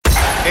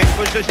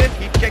looks as if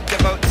he kicked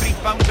about 3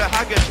 pounds of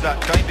haggis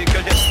that time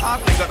because it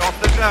hardly got off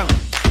the ground.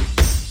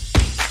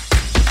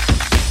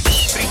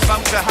 3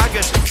 pounds of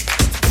haggis,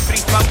 3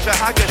 pounds of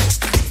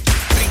haggis,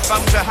 3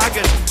 pounds of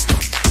haggis,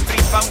 3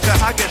 pounds of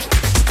haggis,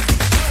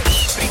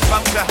 3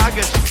 pounds of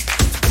haggis,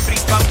 3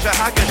 pounds of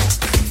haggis,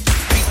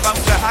 3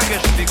 pounds of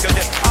haggis because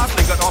it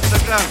hardly got off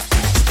the ground.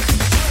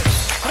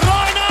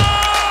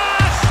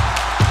 Reiners!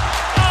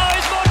 Oh,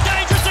 he's more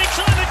dangerous than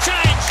climate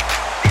change!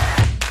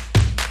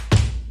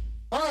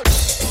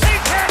 He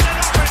turned it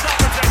off his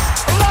opposite.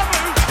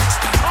 Lamu!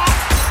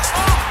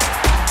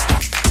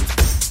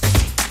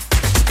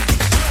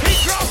 He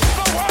drops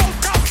the World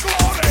Cup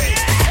glory!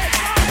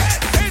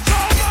 It's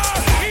over!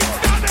 He's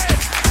done it!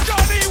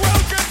 Johnny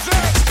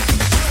Wilkinson!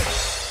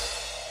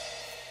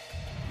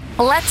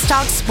 Let's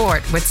Talk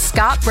Sport with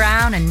Scott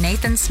Brown and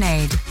Nathan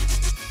Snade.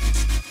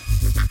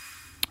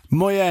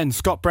 Moyen,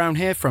 Scott Brown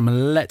here from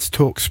Let's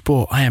Talk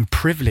Sport. I am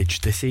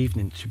privileged this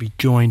evening to be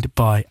joined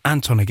by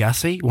Anton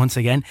Agassi, once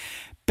again,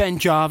 Ben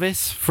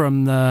Jarvis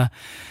from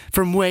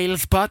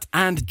Wales,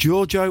 and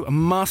Giorgio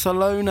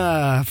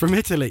Marcelona from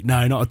Italy.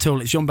 No, not at all.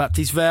 It's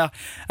Jean-Baptiste Vert.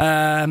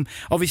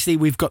 Obviously,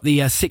 we've got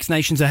the Six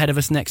Nations ahead of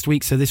us next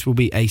week, so this will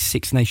be a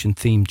Six Nation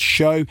themed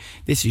show.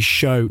 This is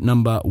show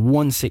number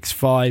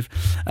 165.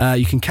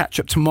 You can catch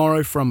up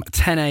tomorrow from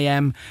 10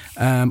 a.m,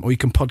 or you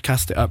can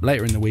podcast it up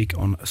later in the week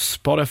on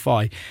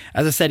Spotify.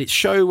 As I said, it's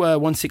show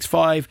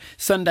 165,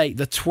 Sunday,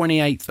 the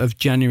 28th of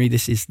January.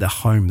 This is the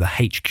home, the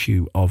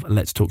HQ of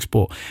Let's Talk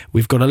Sport.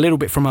 We've got a little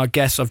bit from our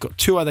guests. I've got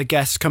 2 other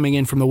guests coming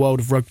in from the world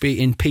of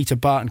rugby in Peter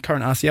Barton,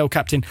 current RCL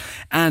captain,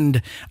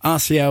 and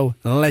RCL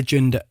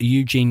legend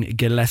Eugene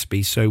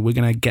Gillespie. So we're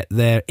going to get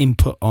their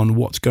input on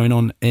what's going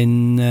on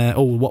in,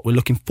 or what we're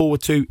looking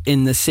forward to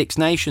in the Six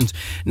Nations.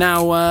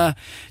 Now,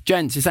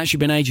 gents, it's actually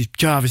been ages.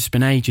 Jarvis, it's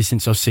been ages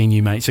since I've seen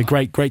you, mate. So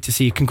great to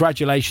see you.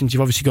 Congratulations.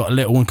 You've obviously got a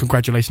little one.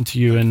 Congratulations to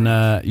you and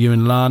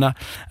Lana.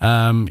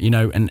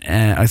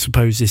 I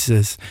suppose this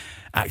is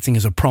acting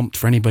as a prompt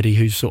for anybody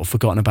who's sort of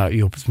forgotten about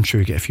you. I'm sure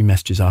you get a few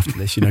messages after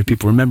this,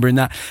 people remembering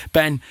that.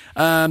 Ben,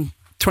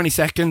 20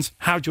 seconds.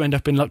 How'd you end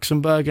up in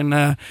Luxembourg,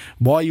 and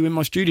why are you in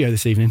my studio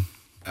this evening?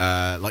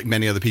 Like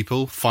many other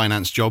people,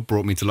 finance job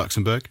brought me to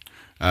Luxembourg.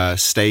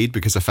 Stayed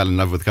because I fell in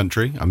love with the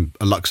country. I'm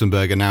a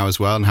Luxembourger now as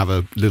well, and have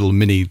a little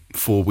mini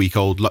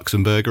 4-week-old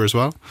Luxembourger as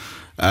well.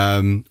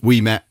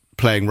 We met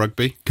playing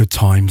rugby. Good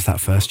times that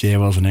first year,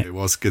 wasn't it? It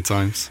was good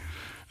times.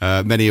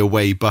 Many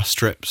away bus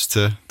trips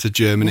to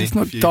Germany. Let's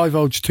not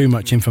divulge too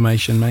much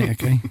information, mate.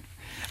 Okay,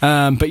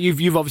 but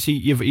you've obviously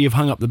you've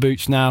hung up the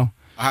boots now.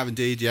 I have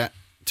indeed. Yeah,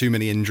 too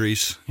many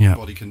injuries. Yeah,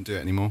 body couldn't do it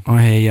anymore.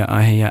 I hear you.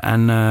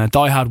 And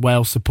diehard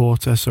Wales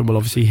supporter, so we'll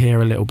obviously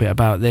hear a little bit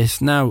about this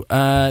now.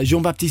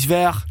 Jean-Baptiste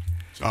Vert.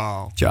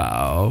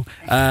 Ciao.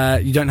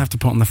 You don't have to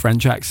put on the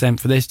French accent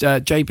for this.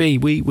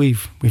 JB,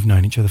 we've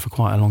known each other for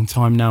quite a long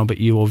time now, but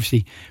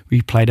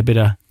we played a bit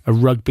of a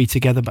rugby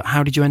together. But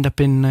how did you end up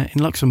in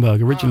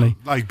Luxembourg originally?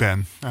 Like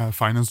Ben,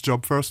 finance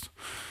job first,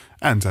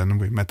 and then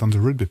we met on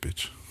the rugby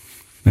pitch.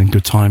 And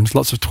good times.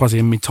 Lots of Twazy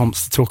and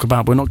me-tomps to talk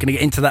about. We're not going to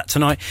get into that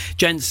tonight.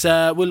 Gents,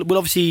 we'll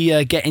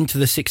obviously get into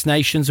the Six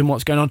Nations and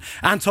what's going on.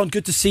 Anton,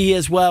 good to see you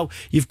as well.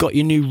 You've got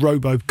your new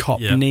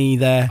RoboCop knee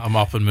there. I'm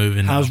up and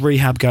moving. How's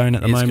rehab going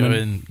at the moment?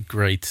 It's going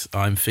great.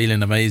 I'm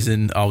feeling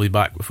amazing. I'll be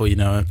back before you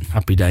know it.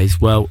 Happy days.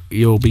 Well,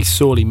 you'll be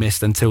sorely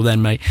missed until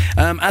then, mate.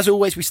 As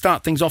always, we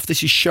start things off.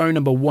 This is show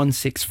number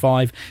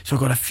 165. So I've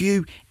got a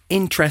few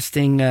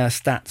interesting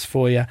stats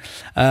for you.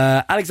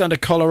 Alexander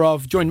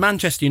Kolarov joined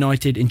Manchester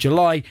United in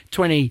July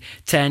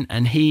 2010,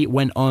 and he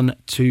went on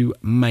to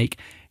make,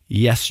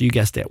 yes, you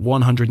guessed it,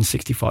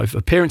 165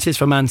 appearances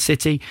for Man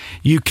City.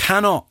 You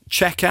cannot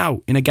check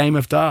out in a game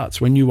of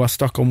darts when you are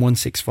stuck on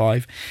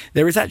 165.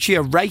 There is actually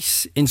a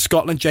race in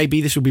Scotland,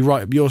 JB, this will be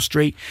right up your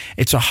street.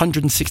 It's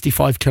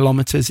 165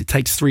 kilometres. It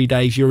takes 3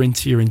 days. You're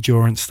into your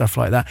endurance, stuff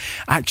like that.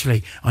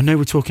 Actually, I know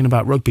we're talking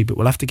about rugby, but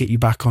we'll have to get you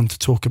back on to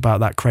talk about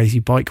that crazy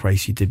bike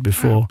race you did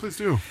before. Yeah, please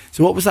do.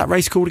 So what was that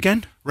race called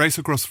again? Race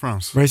Across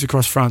France. Race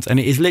Across France. And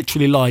it is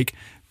literally like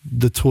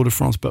the Tour de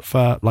France, but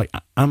for like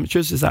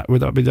amateurs.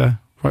 Would that be the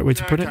right way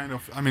to put it? Kind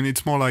of. I mean,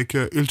 it's more like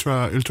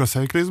ultra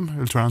cyclism,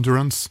 ultra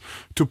endurance,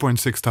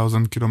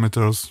 2,600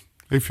 kilometers.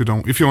 If you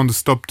want to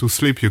stop to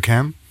sleep, you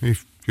can.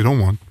 If you don't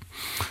want,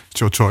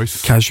 it's your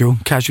choice. Casual.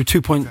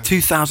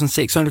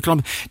 2,600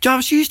 kilometers.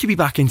 Jarvis, you used to be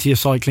back into your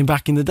cycling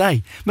back in the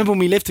day. Remember when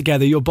we lived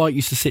together? Your bike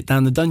used to sit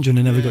down the dungeon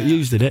and never got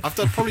used, did it? I've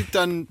probably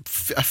done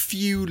a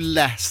few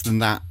less than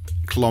that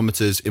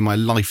kilometers in my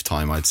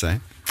lifetime, I'd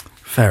say.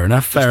 Fair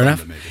enough.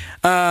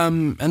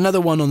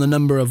 Another one on the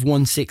number of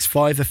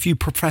 165. A few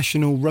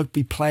professional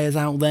rugby players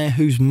out there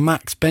whose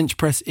max bench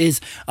press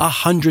is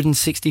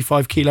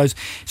 165 kilos.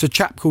 It's a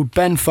chap called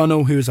Ben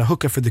Funnell, who is a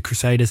hooker for the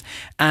Crusaders,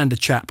 and a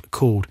chap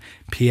called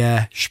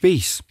Pierre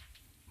Spies,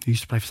 who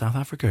used to play for South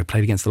Africa,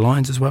 played against the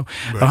Lions as well.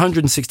 Right.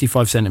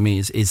 165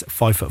 centimetres is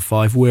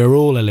 5'5". We're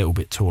all a little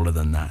bit taller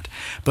than that.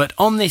 But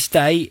on this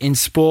day in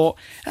sport,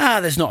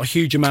 there's not a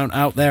huge amount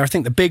out there. I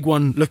think the big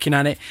one, looking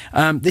at it,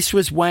 this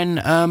was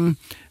when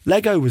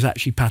Lego was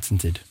actually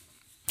patented.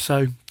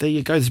 So there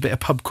you go. There's a bit of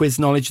pub quiz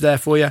knowledge there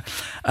for you.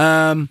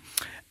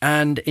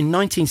 And in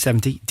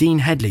 1970, Dean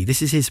Headley,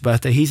 this is his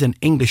birthday. He's an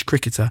English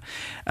cricketer.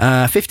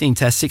 15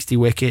 tests, 60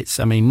 wickets.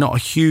 I mean, not a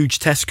huge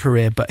test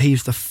career, but he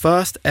was the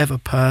first ever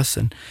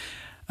person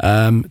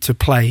to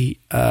play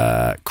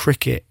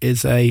cricket.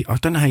 I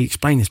don't know how you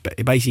explain this, but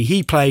basically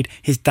he played,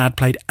 his dad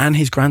played, and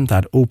his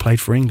granddad all played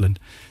for England.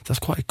 So that's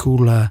quite a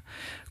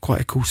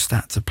cool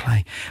stat to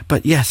play.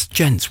 But yes,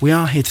 gents, we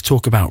are here to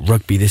talk about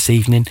rugby this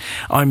evening.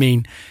 I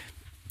mean,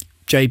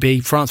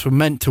 JB, France were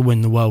meant to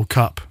win the World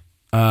Cup.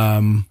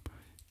 And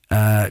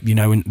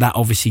that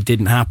obviously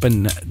didn't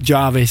happen.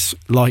 Jarvis,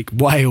 like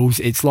Wales,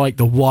 it's like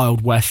the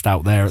Wild West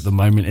out there at the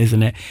moment,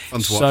 isn't it?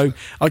 So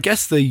I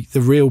guess the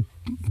real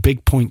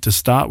big point to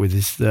start with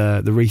is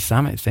the Reece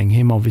Zammit thing.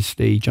 Him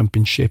obviously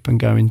jumping ship and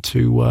going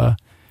to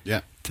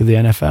the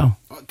NFL.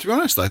 To be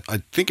honest, I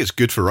think it's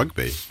good for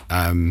rugby.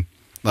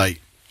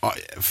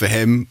 For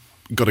him,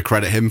 got to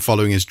credit him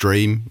following his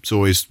dream. He's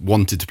always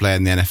wanted to play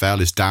in the NFL.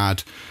 His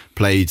dad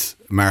played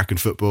American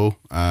football.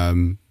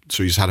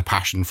 So he's had a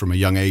passion from a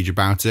young age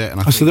about it.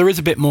 And so there is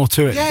a bit more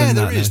to it. Yeah,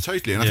 there is,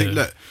 totally. And I think,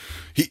 look,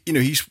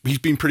 he's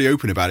been pretty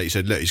open about it. He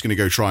said, look, he's going to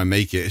go try and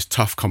make it. It's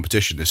tough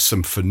competition. There's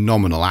some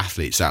phenomenal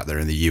athletes out there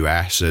in the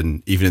US,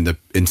 and even in the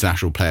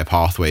international player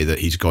pathway that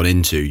he's gone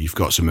into, you've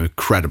got some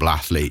incredible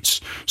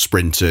athletes,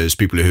 sprinters,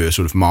 people who have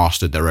sort of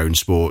mastered their own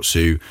sports,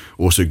 who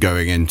also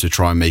going in to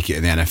try and make it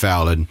in the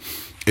NFL. And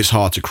it's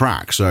hard to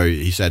crack. So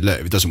he said, look,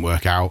 if it doesn't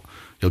work out,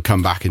 he'll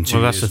come back in 2 years.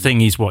 Well, that's the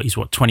thing. He's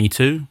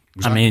 22.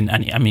 Exactly.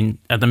 I mean,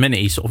 at the minute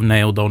he's sort of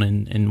nailed on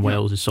in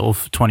Wales. He's sort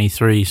of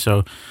 23.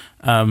 So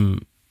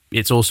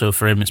it's also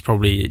for him. It's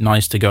probably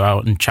nice to go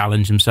out and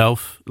challenge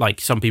himself.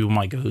 Like some people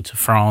might go to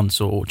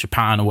France or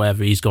Japan or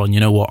wherever. He's gone, you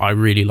know what? I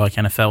really like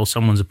NFL.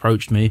 Someone's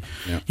approached me.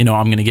 Yeah.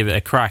 I'm going to give it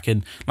a crack.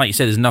 And like you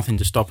said, there's nothing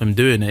to stop him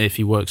doing it if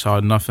he works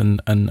hard enough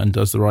and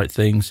does the right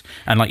things.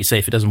 And like you say,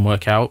 if it doesn't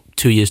work out,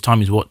 2 years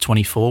time he's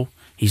 24.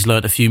 He's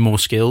learned a few more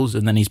skills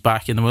and then he's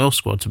back in the Wales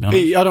squad, to be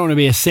honest. I don't want to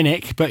be a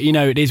cynic, but,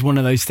 it is one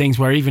of those things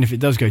where even if it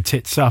does go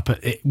tits up,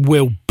 it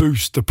will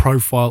boost the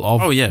profile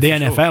of the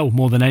NFL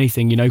more than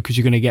anything, because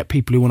you're going to get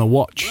people who want to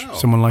watch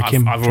someone like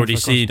him. I've already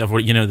seen,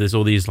 there's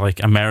all these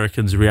like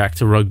Americans react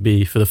to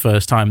rugby for the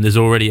first time. There's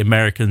already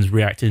Americans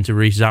reacting to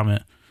Reece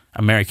Zammit,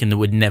 American that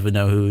would never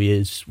know who he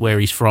is, where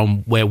he's from,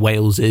 where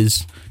Wales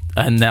is.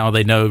 And now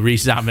they know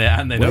Reece Zammit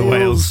and they know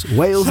Wales,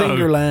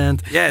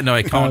 England. Yeah, no,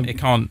 it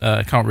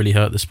can't really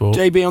hurt the sport.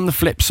 JB, on the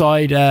flip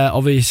side,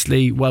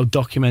 obviously well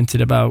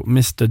documented about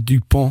Mr.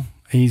 Dupont.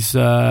 He's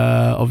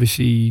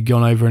obviously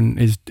gone over and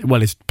is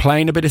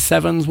playing a bit of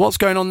sevens. What's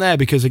going on there?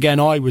 Because again,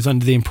 I was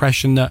under the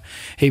impression that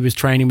he was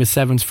training with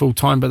sevens full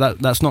time, but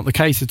that's not the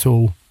case at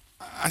all.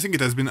 I think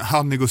it has been a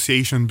hard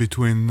negotiation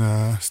between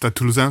Stade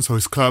Toulousain, so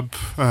his club,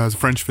 the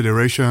French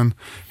Federation,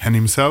 and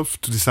himself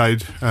to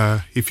decide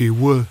if he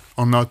will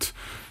or not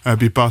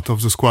be part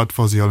of the squad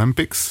for the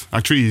Olympics.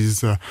 Actually,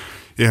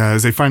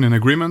 they find an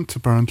agreement,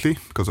 apparently,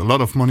 because a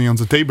lot of money on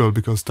the table,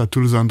 because Stade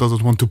Toulousain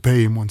doesn't want to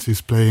pay him once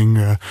he's playing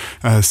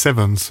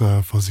sevens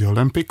for the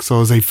Olympics.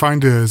 So they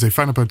find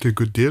apparently a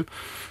good deal.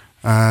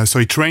 So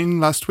he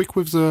trained last week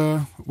with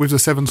the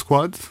seven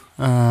squad.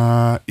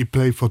 He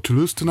played for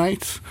Toulouse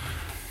tonight.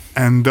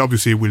 And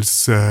obviously, he will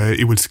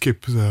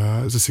skip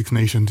the Six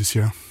Nations this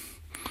year.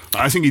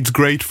 I think it's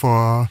great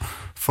for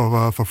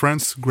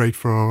France, great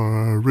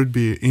for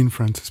rugby in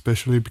France,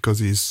 especially because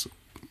he's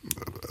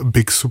a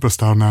big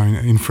superstar now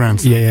in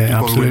France. Yeah,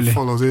 people absolutely. will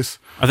follow this.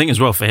 I think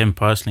as well for him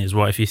personally as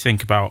well. If you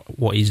think about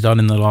what he's done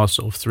in the last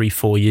sort of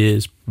 3-4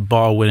 years,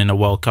 bar winning a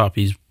World Cup,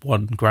 he's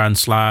won Grand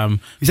Slam.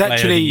 He's Player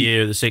of the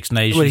Year, the Six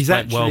Nations. Well, he's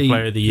actually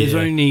Player of the Year. There's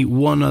only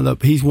one other.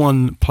 He's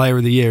won Player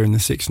of the Year in the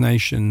Six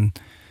Nations.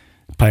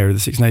 Player of the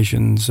Six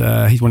Nations.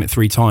 He's won it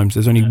 3 times.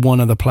 There's only one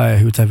other player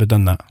who's ever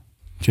done that.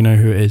 Do you know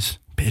who it is?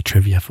 Bit of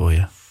trivia for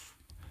you.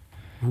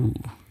 Ooh.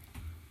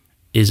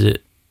 Is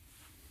it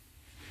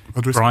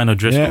Brian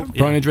O'Driscoll? Yeah,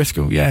 Brian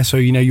O'Driscoll. Yeah, so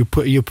you're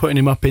putting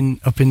him up in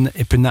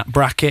that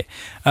bracket.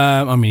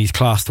 I mean, he's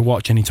class to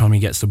watch. Anytime he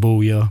gets the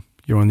ball, you're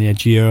on the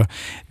edge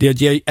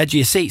of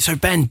your seat. So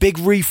Ben, big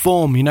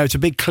reform. It's a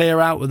big clear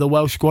out with the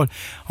Welsh squad.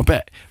 I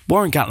bet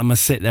Warren Gatland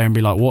must sit there and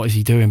be like, "What is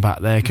he doing back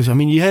there?" Because I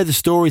mean, you hear the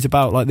stories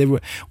about like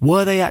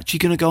were they actually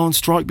going to go on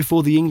strike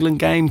before the England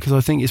game? Because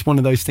I think it's one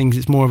of those things.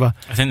 It's more of a.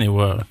 I think they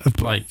were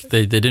like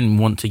they didn't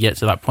want to get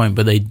to that point,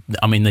 but they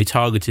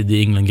targeted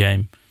the England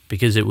game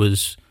because it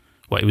was.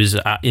 It was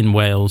in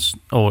Wales,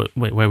 or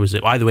where was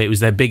it? Either way, it was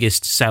their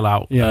biggest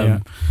sellout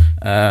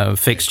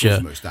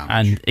fixture.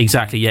 And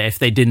exactly, if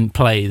they didn't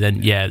play,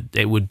 then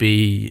it would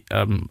be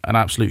an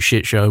absolute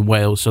shit show in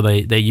Wales. So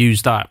they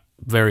used that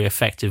very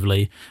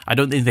effectively. I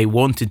don't think they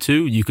wanted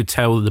to. You could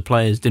tell that the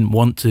players didn't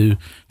want to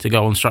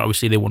go on strike.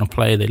 Obviously, they want to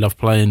play. They love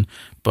playing.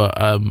 But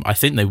I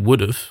think they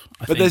would have.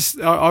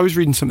 I was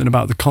reading something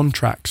about the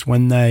contracts.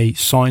 When they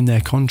sign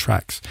their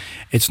contracts,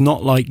 it's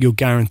not like you're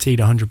guaranteed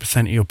 100%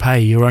 of your pay.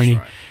 You're only...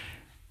 Right.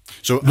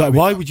 So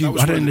why would you?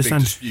 I don't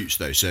understand. Disputes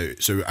though.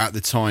 So at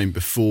the time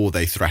before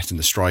they threatened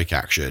the strike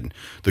action,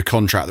 the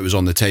contract that was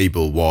on the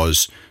table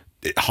was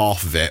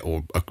half of it,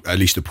 or at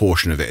least a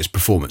portion of it, is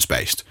performance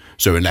based.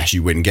 So unless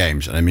you win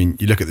games, and I mean,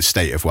 you look at the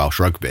state of Welsh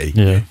rugby,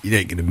 you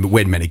ain't going to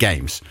win many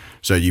games.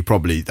 So you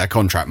probably, that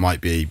contract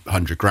might be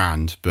 100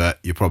 grand, but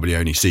you probably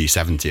only see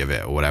 70 of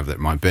it or whatever that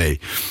might be.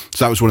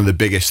 So that was one of the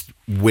biggest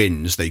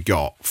wins they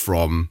got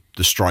from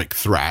the strike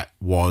threat,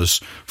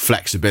 was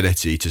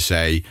flexibility to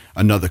say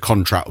another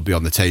contract will be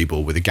on the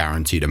table with a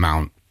guaranteed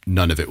amount.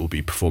 None of it will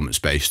be performance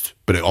based,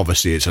 but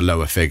obviously it's a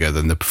lower figure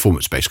than the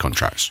performance based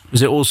contracts.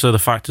 Was it also the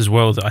fact as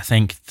well that I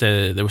think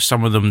there were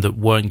some of them that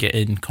weren't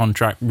getting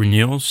contract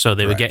renewals, so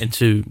they were getting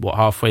to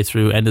halfway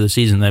through end of the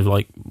season, they're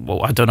like,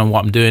 well, I don't know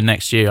what I'm doing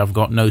next year. I've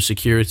got no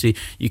security.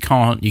 You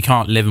can't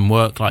live and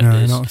work like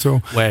this, not at all.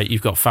 Where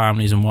you've got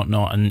families and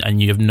whatnot,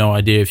 and you have no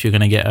idea if you're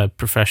going to get a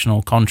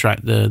professional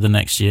contract the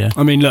next year.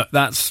 I mean, look,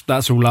 that's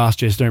all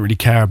last year, so don't really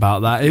care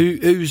about that.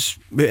 Is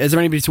there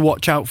anybody to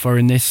watch out for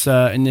in this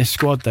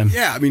squad then?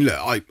 Yeah, I mean,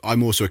 look,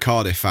 I'm also a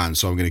Cardiff fan,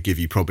 so I'm going to give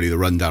you probably the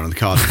rundown on the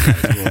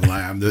Cardiff more than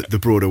I am the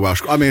broader Welsh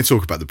squad. I mean, I'll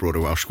talk about the broader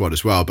Welsh squad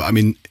as well, but I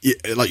mean,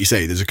 like you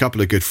say, there's a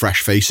couple of good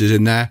fresh faces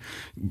in there.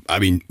 I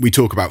mean, we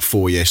talk about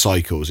 4-year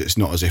cycles. It's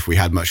not as if we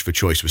had much of a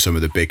choice with some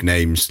of the big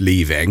names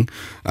leaving.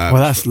 Well,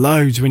 that's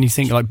loads when you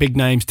think like big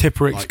names.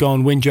 Tipperick's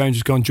gone, Wyn Jones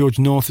has gone, George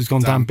North has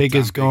gone, Dan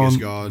Biggar's gone.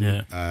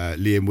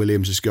 Liam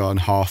Williams has gone,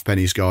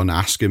 Halfpenny's gone,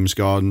 Askham's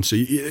gone. So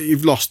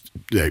you've lost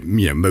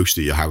most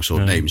of your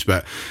household names,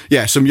 but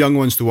yeah, some young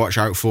ones to watch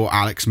out for.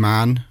 Alex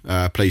Mann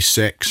plays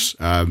 6,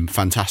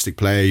 fantastic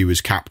player. He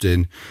was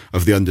captain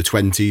of the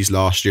under-20s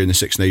last year in the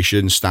Six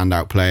Nations,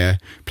 standout player,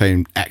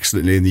 playing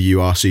excellently in the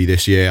URC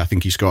this year. I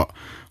think he's got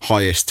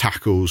highest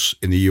tackles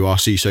in the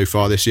URC so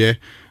far this year.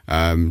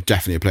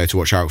 Definitely a player to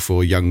watch out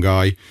for, young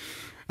guy.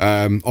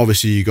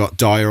 Obviously you got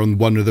Dyer on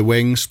one of the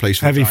wings, plays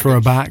for heavy for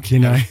a back,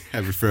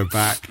 heavy for a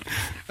back.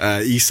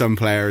 He's some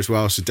player as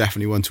well, so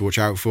definitely one to watch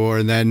out for.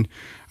 And then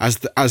as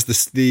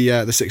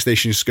the Six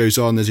Nations goes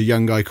on, there's a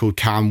young guy called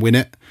Cam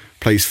Winnett,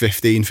 plays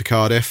 15 for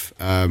Cardiff.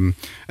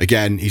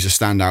 Again, he's a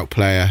standout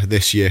player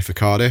this year for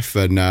Cardiff,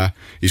 and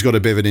he's got a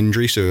bit of an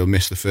injury, so he'll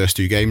miss the first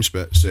 2 games,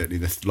 but certainly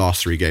the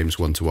last 3 games,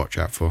 one to watch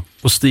out for.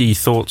 What's the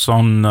thoughts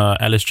on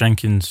Ellis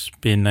Jenkins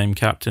being named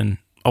captain?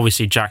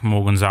 Obviously, Jack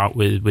Morgan's out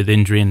with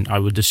injury, and I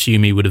would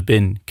assume he would have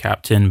been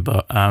captain.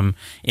 But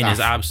in his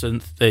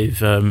absence, they've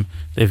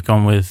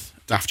gone with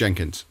Daft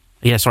Jenkins.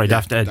 Yeah, sorry,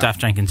 Daft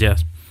Jenkins.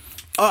 Yes.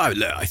 Oh,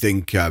 look, I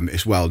think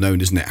it's well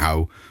known, isn't it,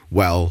 how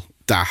well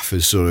Daft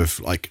is sort of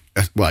like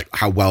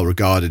how well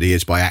regarded he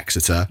is by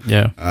Exeter.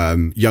 Yeah.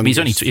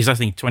 He's I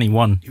think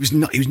 21. He was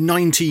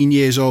 19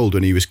 years old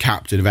when he was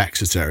captain of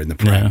Exeter in the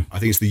Prem. Yeah. I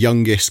think it's the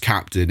youngest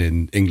captain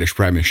in English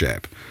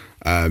Premiership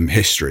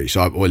history,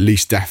 or at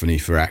least definitely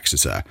for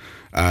Exeter.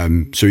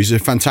 So he's a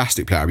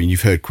fantastic player. I mean,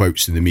 you've heard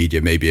quotes in the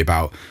media maybe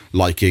about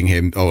liking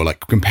him or like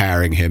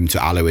comparing him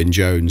to Wyn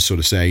Jones, sort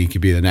of saying he could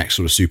be the next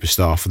sort of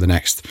superstar for the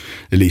next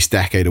at least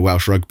decade of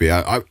Welsh rugby.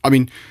 I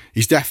mean,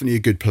 he's definitely a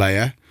good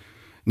player.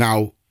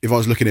 Now, if I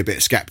was looking a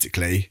bit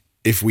sceptically,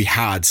 if we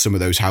had some of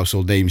those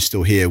household names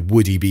still here,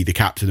 would he be the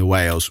captain of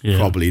Wales? Yeah.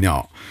 Probably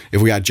not.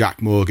 If we had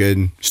Jack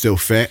Morgan still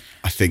fit,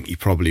 I think he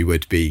probably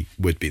would be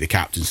the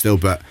captain still.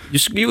 But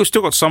you've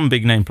still got some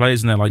big name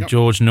players in there, like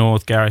George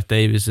North, Gareth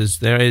Davis.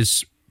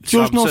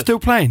 George North still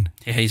playing?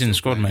 Yeah, he's in the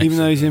squad, mate. Even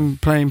though he's in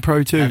playing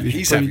Pro 2.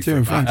 He's Pro 2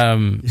 in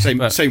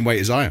France. Same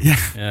weight as I am.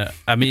 Yeah.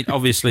 I mean,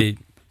 obviously.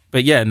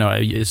 But yeah, no,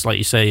 it's like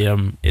you say,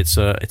 it's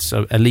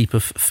a leap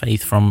of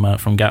faith from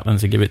Gatland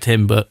to give it to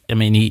him. But I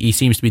mean, he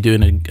seems to be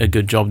doing a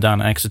good job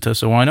down at Exeter,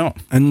 so why not?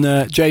 And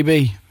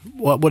JB,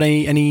 what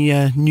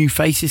any new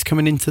faces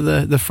coming into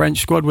the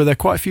French squad? Were there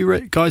quite a few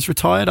guys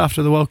retired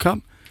after the World Cup?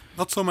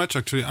 Not so much,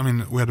 actually. I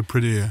mean, we had a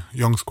pretty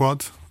young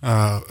squad.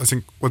 I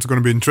think what's going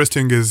to be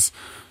interesting is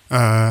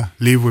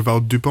leave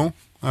without Dupont.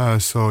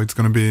 So it's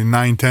going to be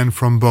 9-10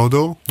 from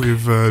Bordeaux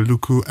with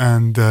Lucu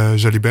and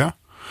Jalibert.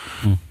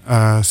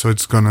 So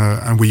it's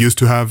gonna, and we used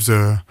to have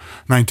the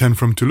 9-10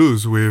 from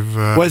Toulouse with.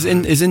 Is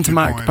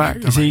Intermac back?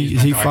 Is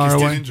he far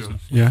away?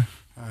 Yeah.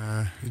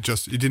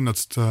 He did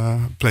not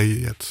play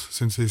yet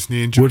since his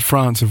knee injury. Would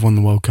France have won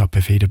the World Cup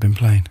if he'd have been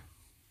playing?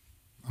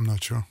 I'm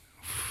not sure.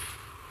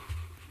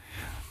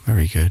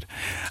 Very good.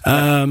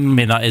 I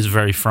mean, that is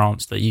very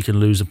France that you can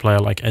lose a player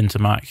like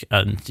Entermac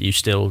and you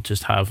still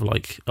just have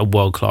like a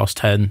world-class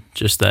 10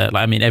 just there.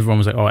 Like, I mean, everyone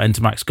was like, oh,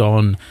 Entermac's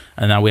gone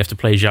and now we have to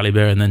play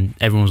Jalibert, and then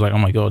everyone was like, oh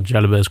my God,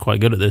 Jalibert's quite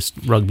good at this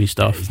rugby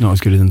stuff. He's not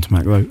as good as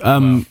Entermac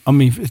though. I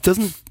mean,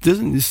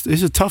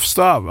 it's a tough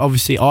start.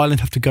 Obviously, Ireland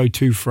have to go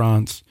to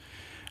France.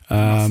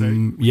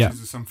 Which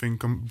is something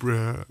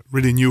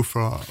really new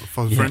for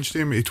the French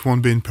team. It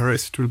won't be in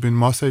Paris, it will be in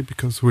Marseille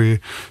because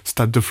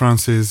Stade de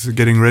France is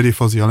getting ready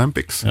for the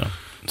Olympics. Yeah.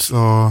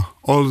 So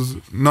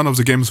none of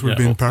the games will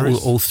be in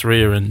Paris. All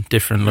 3 are in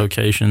different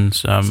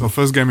locations. So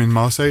first game in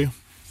Marseille.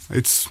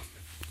 It's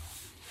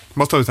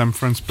most of the time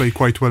France play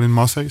quite well in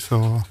Marseille.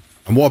 So.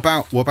 And what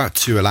about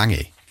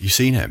Tuolangi? You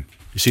seen him?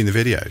 You've seen the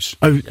videos?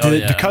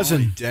 The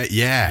cousin.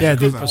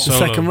 The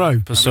second row.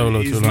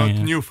 Pasolo. He's not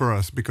new for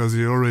us because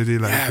he already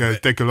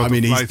take a lot of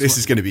flights. This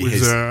is going to be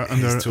his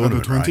under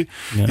tournament, 20. Right?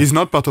 Yeah. He's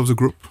not part of the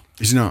group.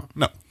 He's not?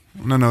 No.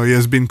 No. He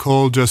has been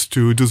called just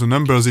to do the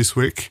numbers this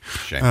week.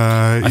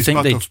 Shame. He's think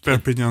part they- of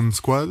Perpignan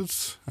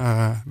squads.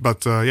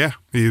 But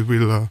he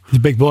will. He's a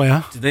big boy,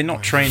 huh? Did they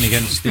not train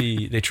against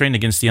the? They trained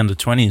against the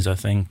under-20s. I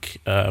think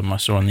I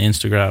saw on the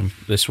Instagram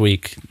this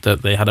week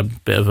that they had a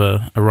bit of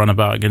a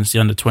runabout against the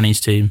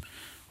under-20s team,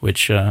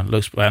 which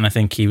looks. And I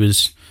think he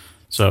was.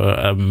 So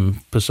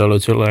Pasolo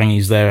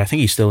Tulangi's there. I think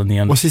he's still in the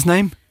under. What's his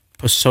name?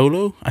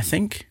 Pasolo, I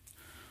think.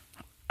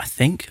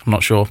 I'm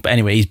not sure. But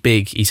anyway, he's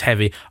big, he's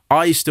heavy.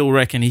 I still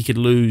reckon he could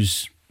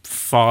lose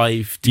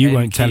 5, 10 You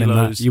won't tell him that.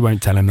 kilos You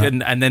won't tell him that.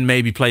 and then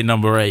maybe play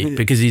number 8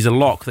 because he's a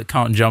lock that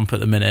can't jump at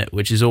the minute,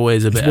 which is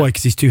always a bit... Why?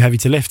 Because he's too heavy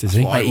to lift, is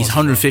he? why. Mate, he's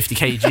 150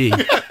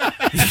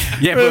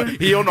 kg. Yeah,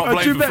 but you're not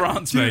playing for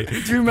France, mate.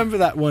 Do you remember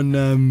that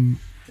one?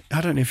 I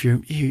don't know if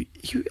you.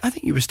 I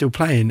think you were still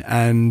playing,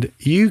 and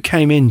you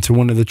came into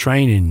one of the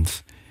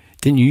trainings,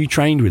 didn't you? You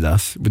trained with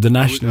us with the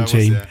national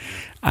team, yeah.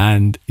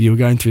 and you were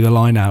going through the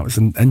lineouts,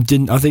 and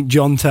didn't I think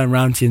John turned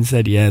around to you and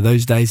said, "Yeah,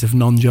 those days of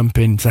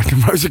non-jumping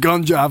second rows are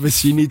gone,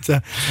 Jarvis. You need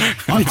to."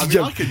 I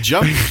could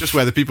jump, just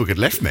where the people could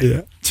lift me.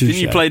 Yeah, Didn't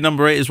you play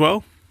number 8 as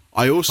well?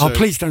 I also. Oh,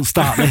 please don't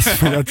start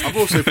this. I've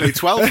also played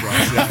 12 for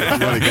us. Yeah,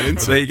 if you want to get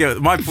into There it. you go.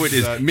 My point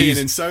is, Me and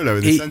in solo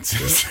in the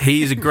centres.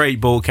 he's a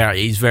great ball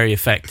carrier. He's very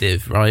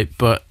effective, right?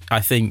 But I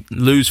think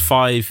lose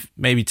 5,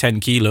 maybe 10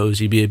 kilos,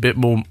 he'd be a bit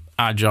more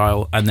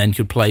agile, and then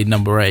could play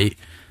number 8.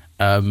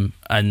 And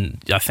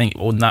I think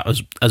on that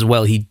as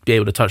well, he'd be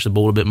able to touch the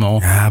ball a bit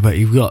more. Yeah, but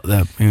you've got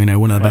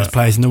one of the best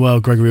players in the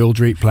world, Gregory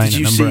Aldrich, playing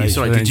at number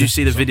 8. Did you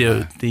see the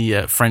video,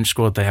 the French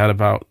squad they had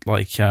about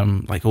like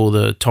all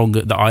the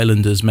Tonga, the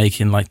islanders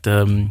making like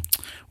the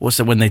what's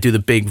that when they do the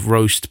big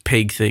roast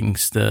pig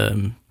things,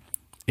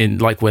 in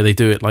like where they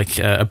do it like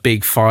a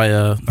big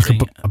fire thing.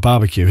 Like a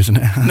barbecue, isn't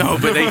it? No,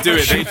 but they do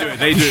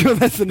it. I'm sure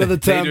that's another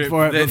term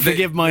for it. But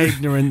forgive my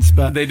ignorance,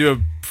 but they do a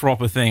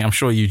proper thing. I'm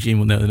sure Eugene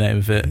will know the name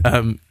of it.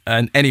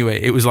 And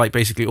anyway, it was like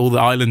basically all the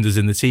islanders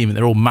in the team, and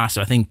they're all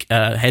massive. I think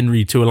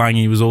Henry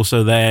Tuolangi was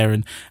also there,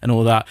 and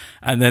all that.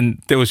 And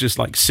then there was just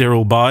like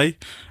Cyril Bai.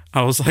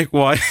 I was like,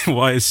 why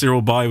is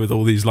Cyril Bai with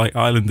all these like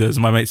islanders?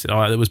 And my mate said,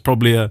 there was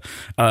probably a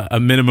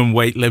minimum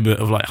weight limit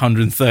of like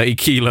 130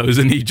 kilos,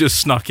 and he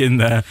just snuck in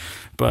there.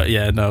 But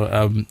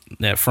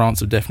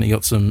France have definitely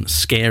got some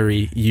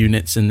scary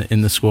units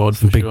in the squad.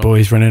 Some big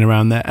boys running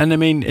around there. And I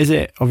mean, is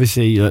it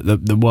obviously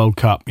the World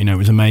Cup? It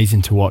was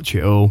amazing to watch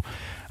it all.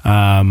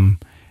 And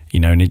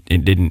it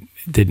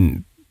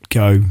didn't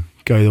go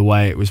the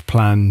way it was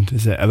planned.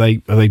 Is it? Are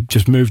they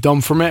just moved on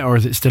from it, or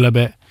is it still a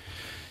bit?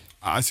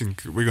 I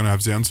think we're gonna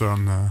have the answer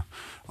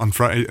on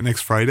Friday,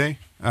 next Friday.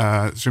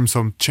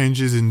 Some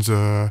changes in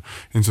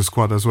the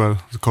squad as well.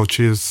 The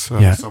coaches,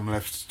 some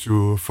left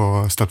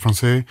for Stade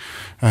Francais.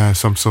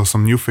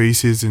 Some new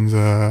faces in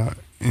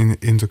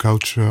the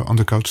couch on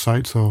the couch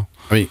side. So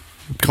I mean,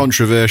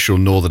 controversial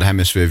Northern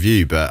Hemisphere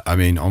view, but I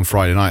mean, on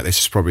Friday night, this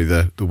is probably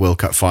the World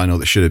Cup final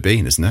that should have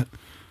been, isn't it?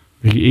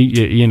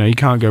 You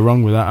can't go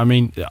wrong with that. I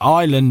mean,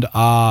 Ireland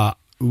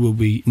will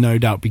be no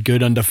doubt be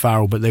good under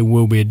Farrell, but they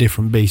will be a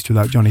different beast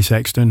without Johnny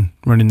Sexton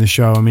running the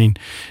show. I mean,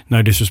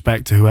 no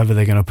disrespect to whoever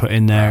they're going to put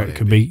in there. It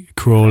could be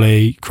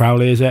Crowley,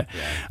 is it?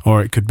 Yeah.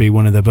 Or it could be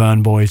one of the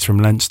Burn boys from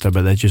Leinster,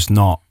 but they're just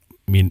not.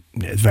 I mean,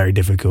 it's very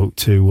difficult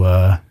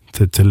to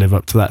live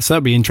up to that. So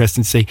that'll be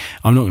interesting to see.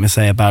 I'm not going to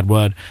say a bad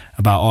word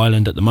about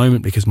Ireland at the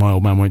moment because my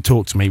old man won't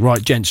talk to me.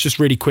 Right, gents, just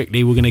really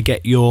quickly, we're going to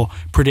get your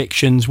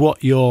predictions. How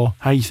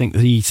you think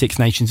the Six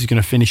Nations is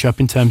going to finish up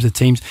in terms of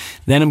teams.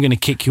 Then I'm going to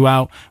kick you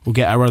out. We'll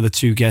get our other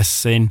 2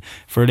 guests in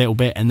for a little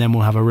bit, and then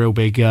we'll have a real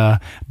big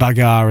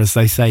bagarre, as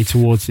they say,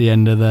 towards the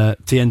end of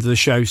the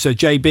show. So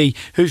JB,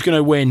 who's going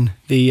to win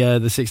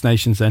the Six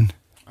Nations then?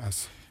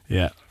 Us.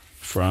 Yeah,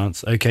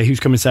 France. Okay, who's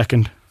coming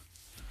second?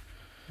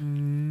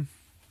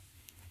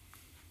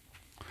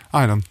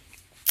 Ireland.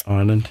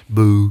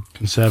 Boo.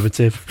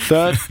 Conservative.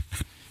 Third?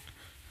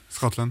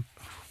 Scotland.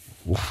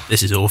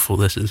 This is awful.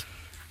 This is.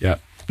 Yeah.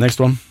 Next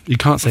one. You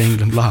can't say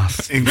England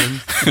last.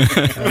 England.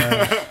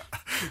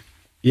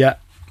 Yeah.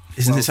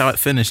 Isn't this how it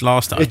finished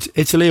last time? It's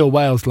Italy or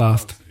Wales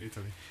last?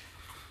 Italy.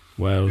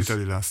 Wales.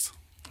 Italy last.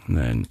 And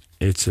then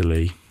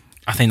Italy.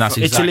 I think that's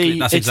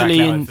exactly.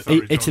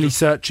 Italy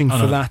searching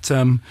for that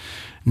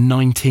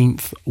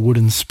 19th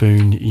wooden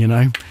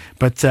spoon,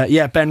 But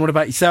Ben, what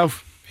about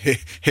yourself?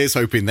 Here's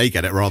hoping they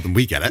get it rather than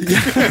we get it. Look.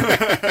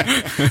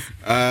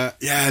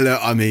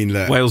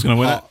 Wales going to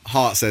win it.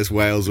 Heart says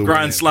Wales will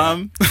Grand win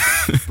Slam.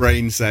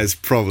 Brain says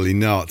probably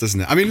not, doesn't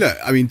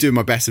it? Doing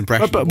my best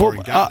impression. I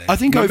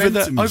think over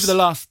the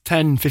last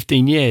 10,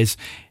 15 years,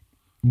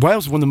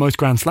 Wales have won the most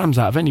Grand Slams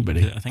out of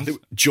anybody. Yeah, I think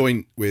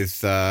joint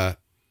with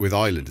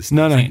Ireland. Isn't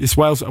No, it's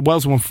Wales.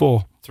 Wales won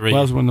 4. 3.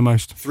 Wales won the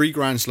most. 3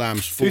 Grand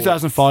Slams.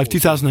 2005,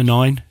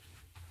 2009,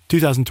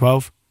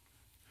 2012.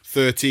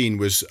 13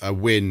 was a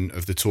win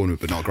of the tournament,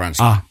 but not a Grand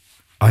Slam.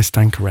 I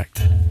stand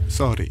correct.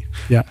 Sorry.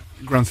 Yeah.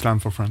 Grand Slam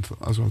for France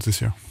as well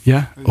this year.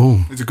 Yeah.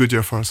 Oh. It's a good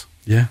year for us.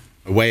 Yeah.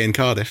 Away in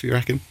Cardiff, you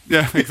reckon?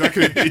 Yeah,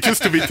 exactly. It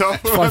used to be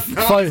tough. 5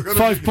 points.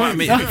 5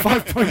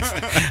 points.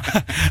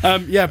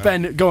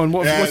 Ben, go on.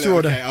 What's your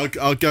order? Okay,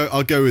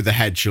 I'll go with the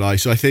head, shall I?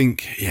 So I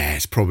think,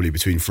 it's probably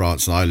between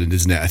France and Ireland,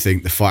 isn't it? I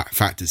think the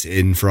fact it's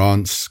in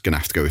France, gonna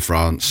have to go with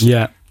France.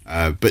 Yeah.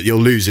 But you'll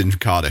lose in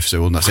Cardiff,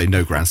 so we'll not say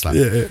no Grand Slam.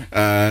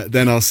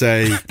 Then I'll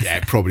say,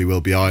 it probably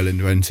will be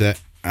Ireland, won't it?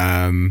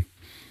 Do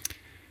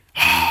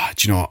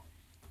you know what?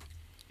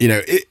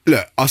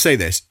 Look, I'll say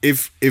this.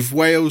 If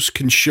Wales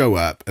can show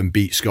up and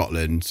beat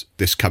Scotland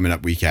this coming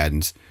up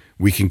weekend,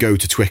 we can go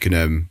to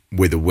Twickenham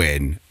with a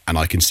win, and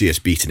I can see us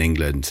beating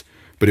England.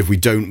 But if we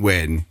don't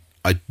win,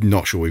 I'm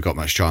not sure we've got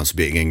much chance of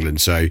beating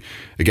England. So,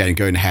 again,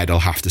 going ahead, I'll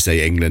have to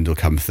say England will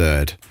come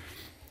third.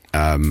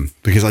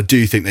 Because I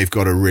do think they've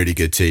got a really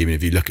good team. And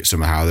if you look at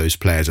some of how those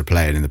players are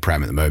playing in the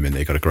Prem at the moment,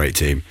 they've got a great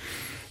team.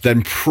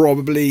 Then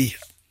probably,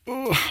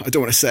 I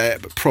don't want to say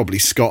it, but probably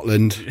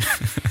Scotland,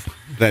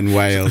 then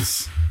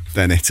Wales,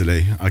 then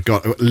Italy. I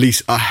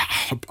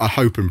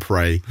hope and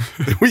pray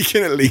that we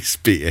can at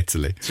least beat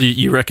Italy. So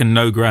you reckon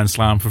no Grand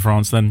Slam for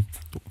France then?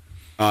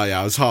 Oh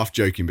yeah, I was half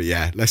joking, but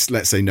yeah, let's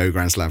say no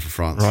Grand Slam for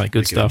France. Right,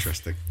 good stuff.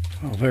 Interesting.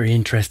 Oh, very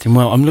interesting.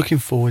 Well, I'm looking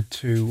forward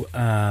to.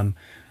 I'm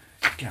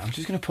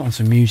just going to put on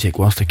some music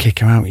whilst I kick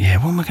her out. Yeah,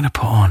 what am I going to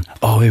put on?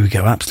 Oh, here we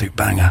go, absolute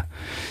banger.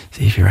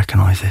 See if you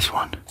recognise this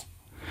one.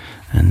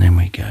 And then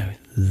we go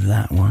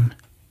that one.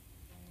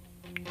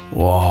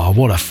 Whoa,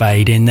 what a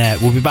fade in there.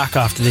 We'll be back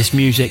after this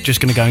music.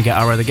 Just going to go and get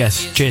our other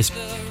guests. Cheers. How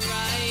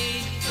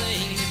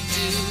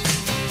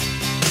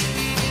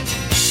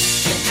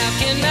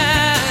can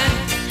I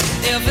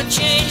ever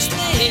change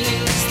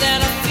things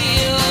that I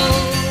feel?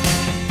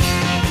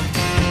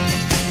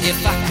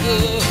 If I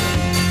could,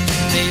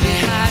 maybe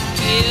I'd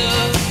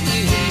give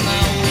you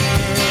my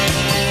world.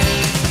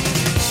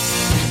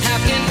 How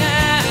can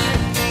I,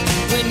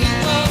 when you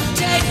won't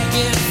take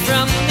it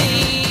from me?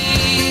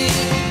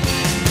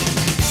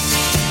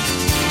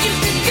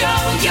 Go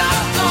your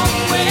own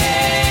way.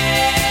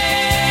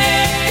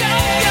 Go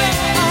your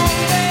own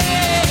way.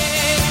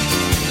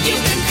 You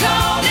can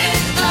call it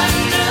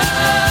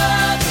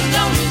another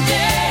lonely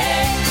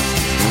day.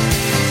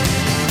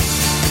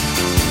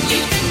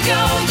 You can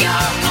go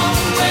your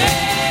own way.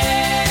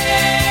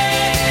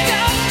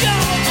 Go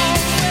your own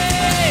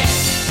way.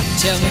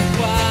 Tell me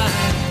why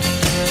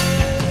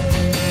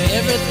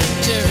everything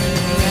turned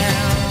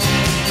around.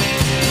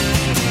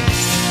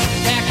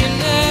 Packing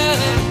up,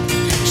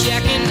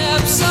 jacking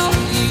up, so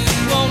you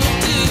wanna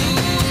do.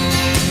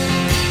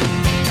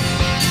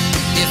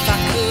 If I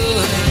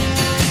could,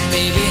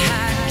 baby,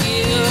 I'd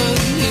give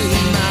you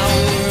my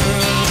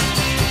world.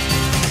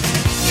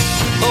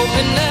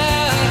 Open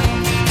up,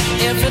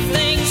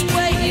 everything's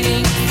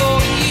waiting for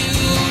you.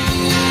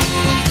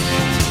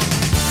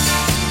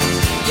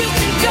 You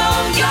can go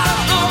your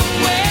own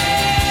way.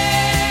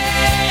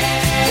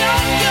 Go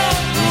your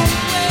own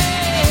way.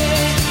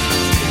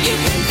 You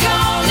can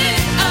call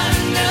it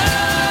another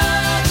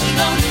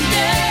lonely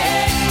day.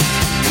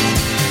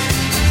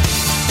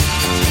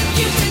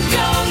 You can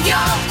go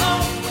your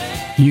own way.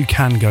 You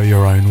can go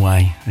your own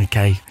way,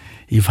 okay?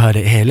 You've heard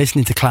it here.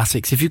 Listening to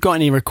classics. If you've got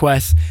any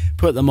requests,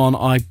 put them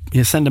on.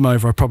 Send them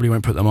over. I probably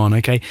won't put them on,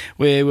 okay?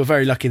 We're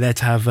very lucky there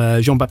to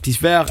have Jean-Baptiste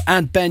Vert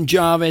and Ben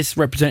Jarvis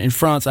representing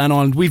France and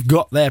Ireland. We've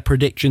got their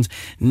predictions.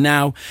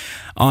 Now,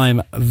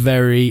 I'm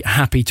very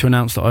happy to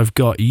announce that I've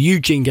got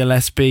Eugene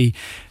Gillespie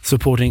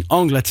supporting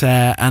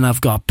Angleterre, and I've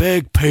got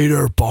Big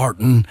Peter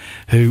Barton,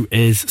 who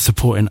is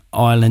supporting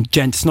Ireland.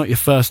 Gents, it's not your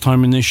first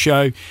time in this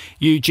show.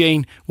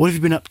 Eugene, what have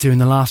you been up to in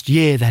the last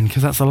year then?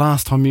 Because that's the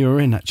last time you were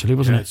in, actually,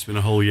 wasn't it? It's been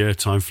a whole year.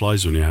 Time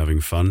flies when you're having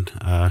fun.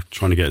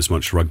 Trying to get as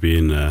much rugby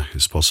in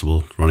as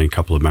possible. Running a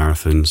couple of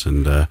marathons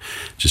and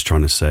just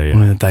trying to say...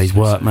 One of the day's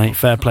work, mate.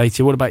 Fair play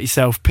to you. What about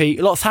yourself, Pete?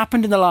 A lot's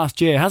happened in the last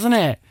year, hasn't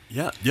it?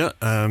 Yeah.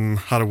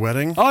 Had a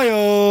wedding.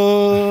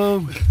 Oh,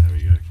 There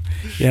we go.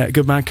 yeah,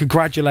 good man.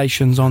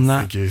 Congratulations on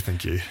that.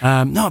 Thank you.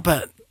 No,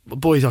 but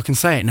boys, I can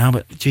say it now,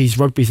 but geez,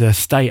 rugby's a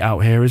state out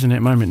here, isn't it? At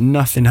the moment,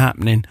 nothing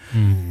happening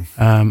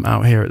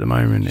out here at the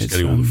moment. Just It's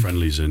getting all the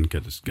friendlies in.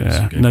 Get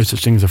some games. no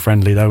such thing as a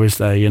friendly, though, is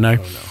there? You know,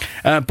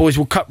 boys,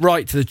 we'll cut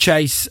right to the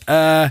chase.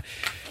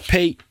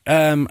 Pete,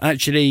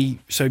 actually,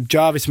 so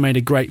Jarvis made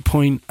a great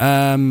point.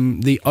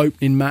 The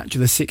opening match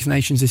of the Six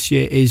Nations this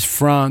year is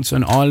France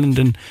and Ireland,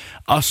 and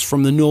us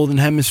from the Northern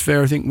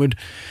Hemisphere, I think, would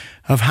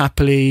have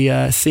happily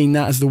seen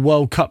that as the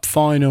World Cup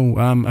final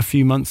a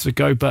few months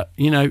ago, but,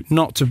 you know,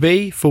 not to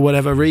be for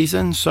whatever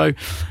reason. So,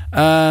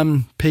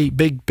 Pete,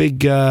 big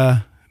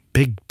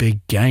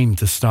game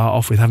to start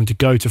off with, having to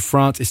go to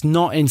France. It's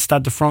not in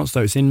Stade de France,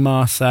 though. It's in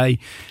Marseille,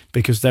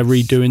 because they're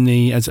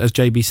redoing as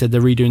JB said,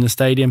 they're redoing the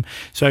stadium.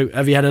 So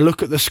have you had a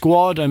look at the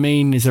squad? I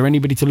mean, is there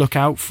anybody to look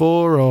out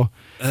for? Or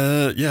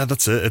Yeah,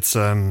 that's it. It's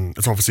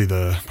obviously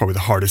probably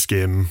the hardest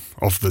game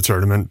of the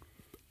tournament.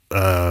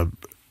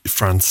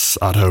 France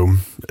at home,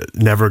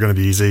 never going to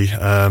be easy.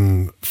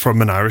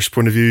 From an Irish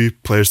point of view,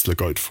 players to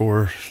look out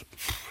for.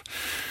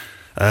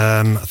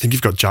 I think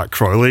you've got Jack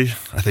Crowley.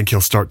 I think he'll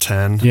start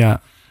 10. Yeah.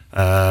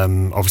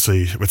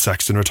 Obviously, with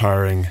Sexton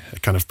retiring,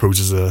 it kind of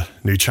poses a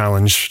new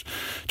challenge,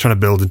 trying to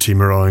build a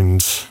team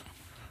around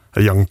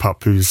a young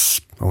pup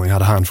who's only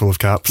had a handful of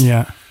caps.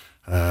 Yeah.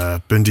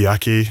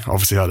 Bundiaki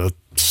obviously had a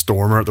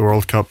stormer at the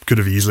World Cup, could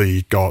have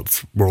easily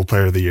got World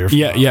Player of the Year.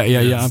 Yeah,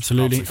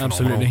 absolutely.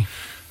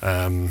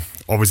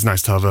 Always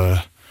nice to have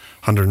a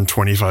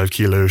 125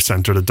 kilo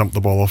centre to dump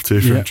the ball off to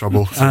if you're in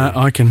trouble. So.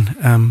 I can.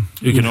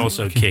 Who can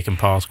also kick and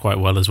pass quite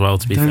well as well,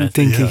 to be fair. I don't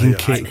think he can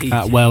kick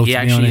that well, to be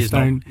honest.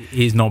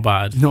 He's not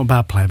bad. He's not a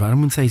bad player, but I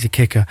wouldn't say he's a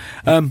kicker.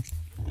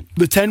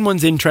 The 10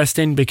 one's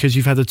interesting because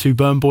you've had the two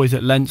Burn boys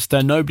at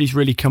Leinster. Nobody's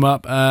really come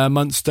up.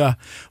 Munster,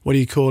 what do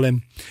you call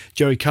him?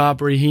 Joey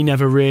Carberry, he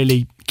never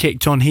really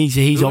kicked on. He's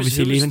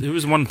obviously leaving. Who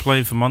was one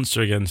playing for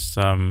Munster against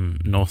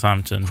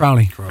Northampton?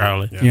 Crowley.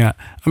 Yeah.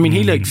 I mean,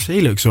 he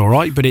looks all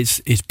right, but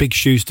it's big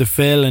shoes to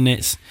fill, and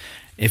it's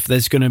if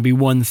there's going to be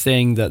one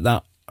thing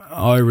that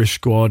Irish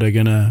squad are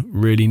going to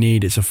really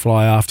need, it's a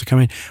fly after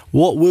coming.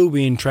 What will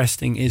be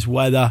interesting is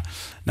whether,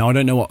 now I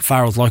don't know what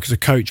Farrell's like as a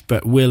coach,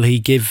 but will he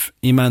give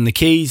your man the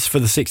keys for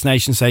the Six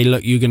Nations, say,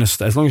 look, you're going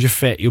to, as long as you're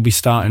fit, you'll be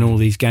starting all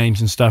these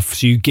games and stuff.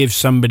 So you give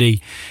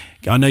somebody,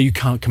 I know you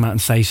can't come out and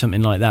say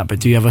something like that,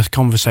 but do you have a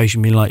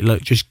conversation, be like,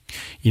 look, just,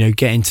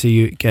 get into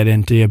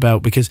your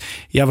belt, because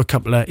you have a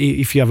couple of,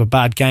 if you have a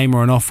bad game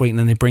or an off week and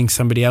then they bring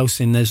somebody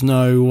else in, there's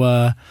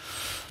no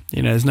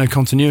there's no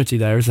continuity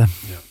there, is there?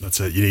 Yeah, that's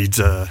it. You need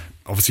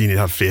obviously you need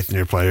to have faith in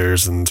your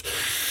players, and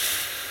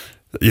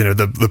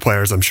the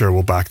players, I'm sure,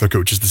 will back their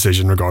coach's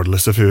decision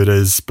regardless of who it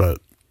is. But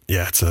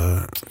yeah,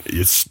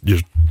 it's your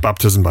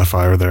baptism by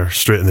fire there,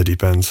 straight in the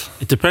deep end.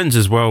 It depends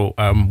as well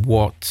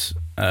what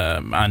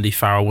Andy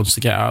Farrell wants to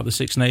get out of the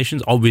Six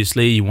Nations.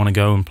 Obviously, you want to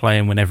go and play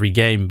and win every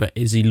game, but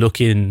is he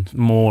looking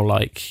more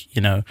like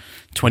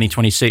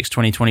 2026,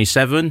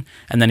 2027,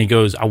 and then he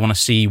goes, I want to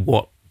see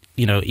what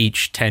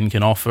each 10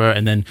 can offer,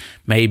 and then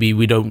maybe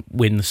we don't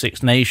win the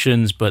Six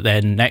Nations, but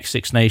then next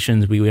Six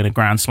Nations we win a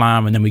Grand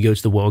Slam, and then we go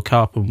to the World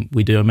Cup and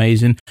we do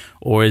amazing?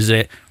 Or is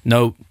it,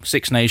 no,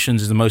 Six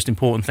Nations is the most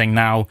important thing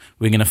now,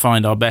 we're going to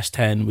find our best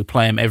 10, we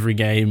play him every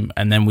game,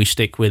 and then we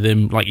stick with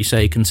him, like you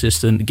say,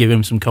 consistent, give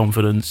him some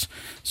confidence?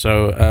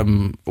 So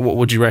what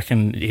would you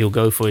reckon he'll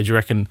go for? Do you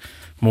reckon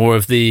more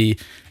of the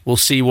we'll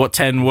see what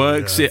 10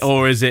 works,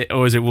 or is it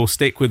we'll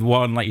stick with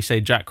one, like you say,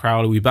 Jack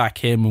Crowley, we back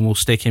him and we'll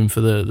stick him for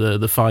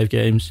the 5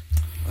 games?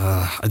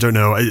 I don't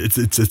know.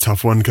 It's a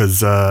tough one,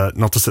 because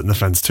not to sit in the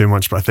fence too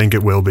much, but I think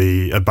it will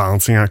be a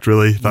balancing act,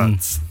 really.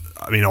 That's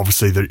I mean,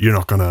 obviously you're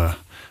not going to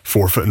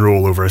forfeit and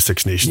roll over a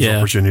Six Nations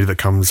opportunity that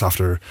comes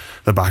after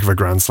the back of a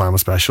Grand Slam,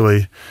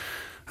 especially,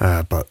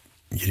 but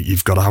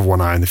you've got to have one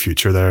eye in the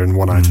future there, and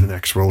one eye to the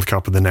next World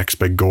Cup and the next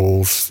big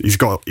goals.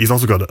 He's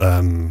also got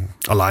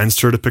a Lions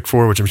tour to pick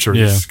for, which I'm sure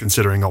he's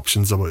considering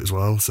options about as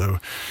well. So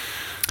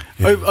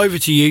over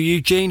to you,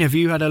 Eugene. Have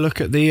you had a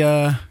look at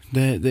the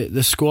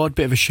squad?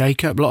 Bit of a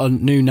shake-up, a lot of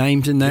new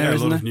names in there, isn't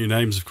there? A lot of new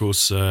names, of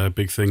course.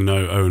 Big thing,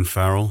 no Owen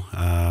Farrell.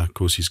 Of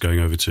course, he's going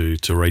over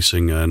to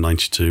Racing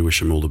 92.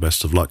 Wish him all the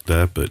best of luck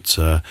there. But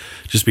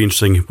just be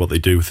interesting what they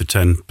do with the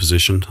 10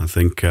 position. I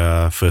think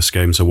first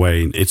game's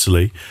away in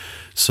Italy.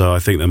 So I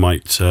think they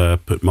might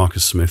put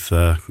Marcus Smith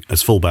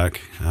as fullback,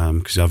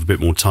 because you have a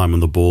bit more time on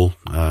the ball,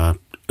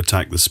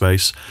 attack the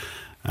space.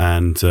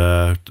 And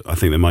I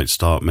think they might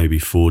start maybe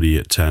 40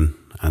 at 10.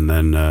 And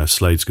then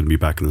Slade's going to be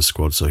back in the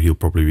squad, so he'll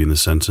probably be in the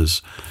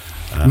centres.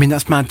 I mean,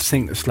 that's mad to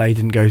think that Slade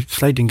didn't go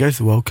to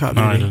the World Cup,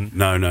 did he?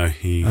 No,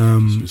 he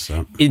missed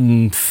out.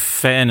 In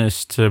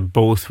fairness to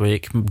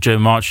Borthwick, Joe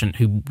Marchant,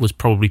 who was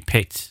probably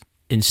picked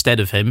instead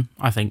of him,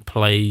 I think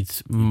played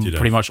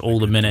pretty much all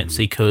the minutes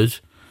he could.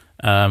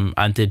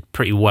 And did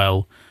pretty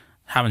well.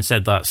 Having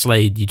said that,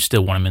 Slade, you'd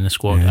still want him in the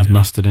squad. Yeah, he's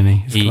mustard, isn't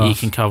he? He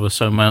can cover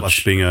so much.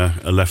 Plus being a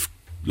left.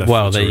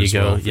 Well, there you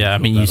go. Yeah, I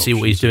mean, you see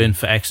what he's doing for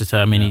for Exeter.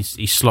 I mean,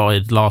 he's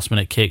slotted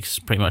last-minute kicks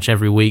pretty much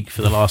every week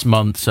for the last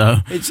month. So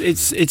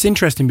it's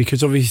interesting,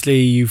 because obviously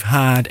you've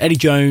had Eddie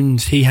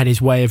Jones. He had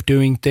his way of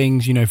doing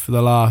things, for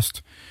the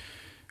last.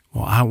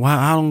 How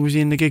long was he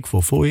in the gig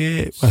for? 4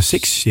 years? Well,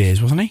 6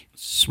 years, wasn't he?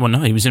 Well,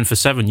 no, he was in for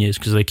 7 years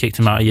because they kicked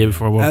him out a year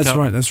before a World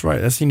Cup. That's right.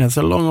 That's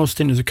a long old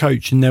stint as a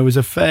coach, and there was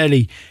a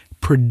fairly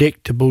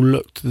predictable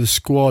look to the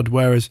squad.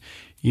 Whereas,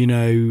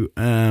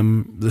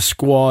 the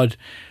squad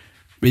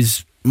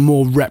is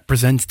more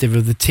representative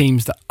of the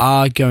teams that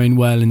are going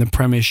well in the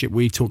Premiership.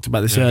 We talked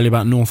about this earlier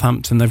about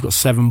Northampton. They've got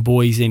 7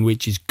 boys in,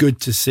 which is good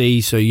to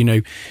see. So you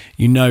know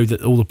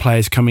that all the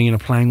players coming in are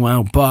playing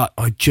well, but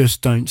I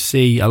just don't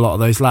see a lot of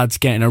those lads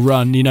getting a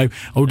run. I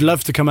would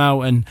love to come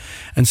out and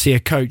see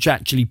a coach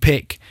actually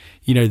pick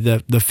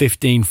the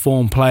 15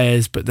 form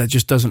players, but that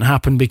just doesn't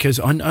happen, because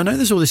I know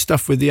there's all this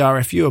stuff with the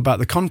RFU about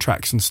the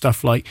contracts and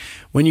stuff. Like,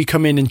 when you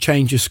come in and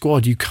change your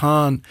squad, you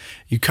can't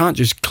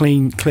just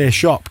clear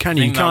shop, can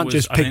you? You can't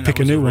just pick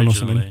a new one or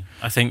something.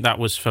 I think that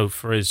was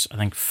for his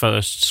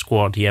first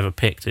squad he ever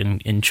picked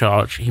in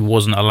charge. He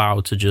wasn't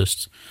allowed to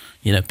just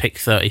pick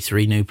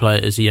 33 new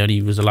players. He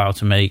only was allowed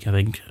to make,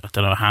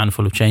 a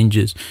handful of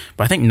changes.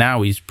 But I think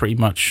now he's pretty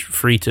much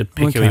free to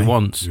pick who he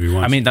wants.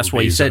 I mean, that's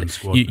what he said.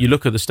 You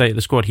look at the state of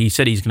the squad. He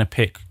said he's going to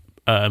pick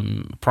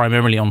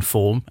primarily on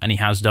form, and he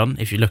has done.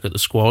 If you look at the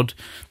squad,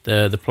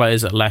 the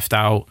players that left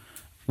out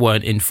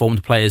weren't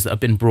informed. Players that have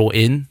been brought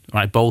in,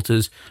 like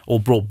bolters, or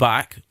brought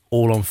back,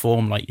 all on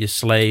form, like your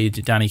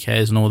Slade, Danny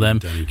Cares and all them,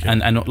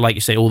 and like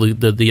you say, all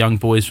the young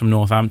boys from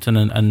Northampton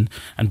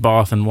and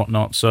Barton and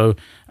whatnot. So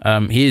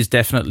he is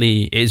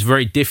definitely, it's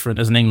very different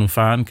as an England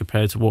fan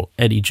compared to what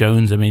Eddie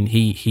Jones. I mean,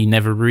 he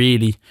never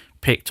really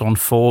picked on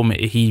form.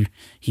 He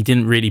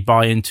didn't really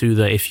buy into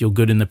that if you're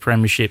good in the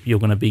Premiership, you're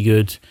going to be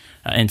good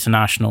at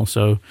international.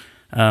 So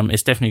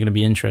it's definitely going to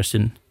be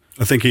interesting.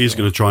 I think he's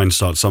going to try and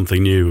start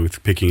something new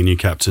with picking a new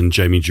captain,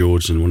 Jamie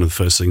George, and one of the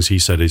first things he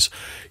said is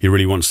he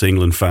really wants the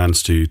England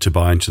fans to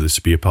buy into this,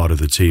 to be a part of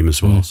the team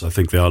as well. So I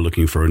think they are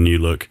looking for a new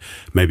look,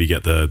 maybe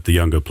get the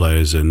younger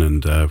players in,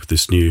 and with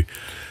this new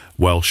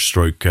Welsh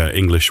stroke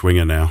English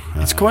winger now.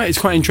 It's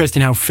quite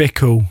interesting how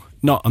fickle,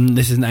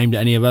 this isn't aimed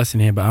at any of us in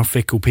here, but how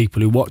fickle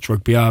people who watch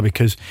rugby are,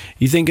 because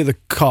you think of the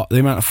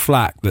amount of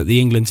flack that the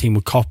England team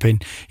were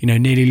copping,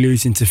 nearly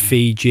losing to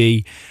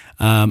Fiji,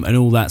 and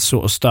all that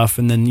sort of stuff,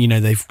 and then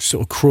they've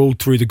sort of crawled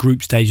through the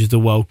group stages of the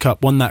World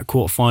Cup, won that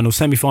quarter-final,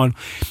 semi-final.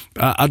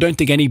 I don't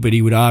think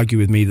anybody would argue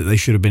with me that they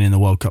should have been in the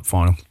World Cup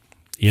final,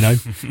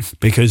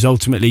 because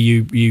ultimately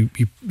you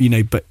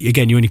but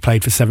again, you only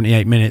played for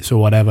 78 minutes or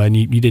whatever, and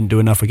you didn't do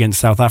enough against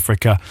South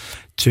Africa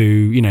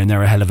to, and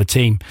they're a hell of a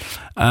team.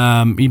 But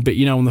on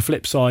the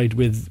flip side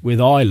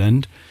with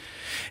Ireland,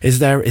 do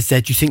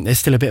you think there's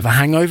still a bit of a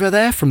hangover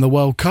there from the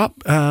World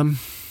Cup?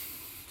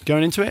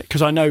 Going into it,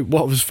 because I know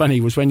what was funny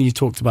was when you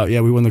talked about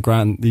we won the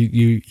Grand.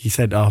 You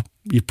said your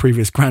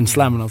previous Grand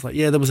Slam, and I was like,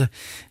 there was a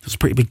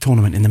pretty big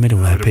tournament in the middle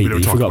there, Pete. That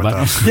you forgot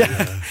about.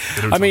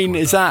 I mean,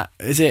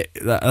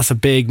 that's a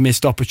big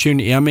missed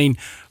opportunity. I mean,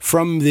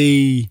 from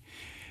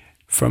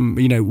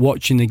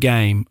watching the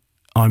game,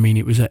 I mean,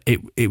 it was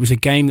a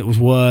game that was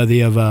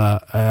worthy of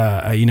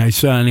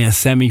certainly a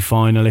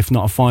semi-final, if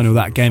not a final.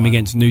 That game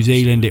against New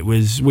Zealand,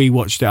 we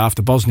watched it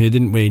after Bosnia,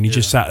 didn't we? And you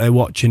just sat there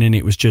watching, and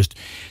it was just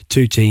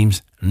two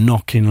teams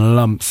knocking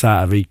lumps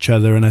out of each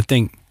other. And I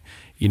think,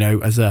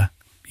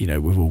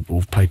 we've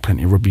all played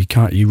plenty of rugby.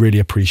 You really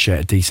appreciate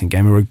a decent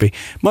game of rugby,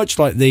 much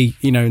like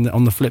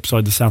on the flip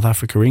side, the South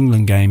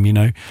Africa-England game.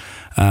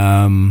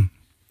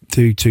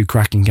 Two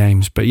cracking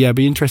games. But it'd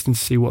be interesting to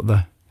see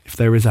if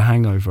there is a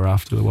hangover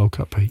after the World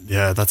Cup, Pete.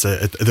 Yeah, that's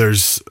it. There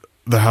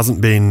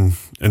hasn't been,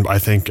 I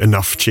think,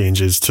 enough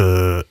changes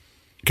to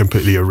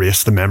completely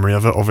erase the memory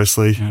of it.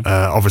 Obviously,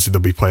 obviously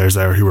there'll be players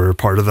there who were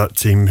part of that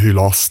team who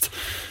lost.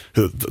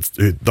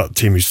 That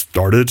team who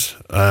started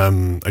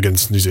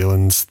against New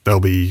Zealand,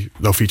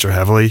 they'll feature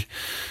heavily.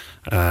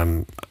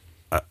 I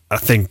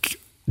think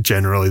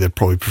generally they're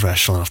probably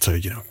professional enough to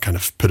kind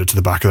of put it to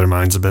the back of their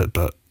minds a bit.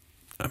 But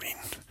I mean,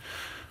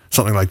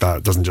 something like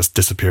that doesn't just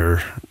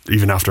disappear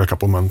even after a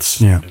couple of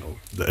months. Yeah.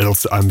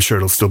 I'm sure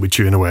it'll still be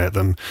chewing away at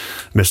them.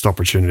 Missed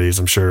opportunities.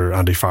 I'm sure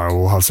Andy Farrell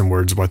will have some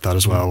words about that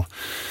as well.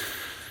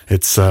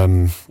 It's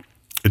I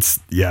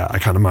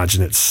can't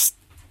imagine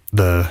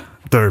they're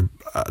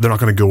not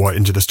going to go out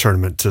into this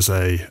tournament to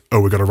say,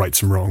 we've got to right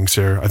some wrongs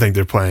here. I think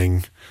they're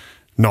playing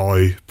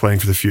now, playing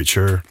for the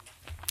future.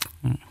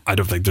 I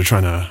don't think they're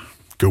trying to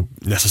go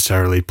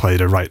necessarily play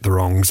to right the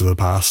wrongs of the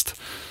past.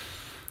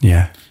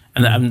 Yeah.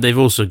 And they've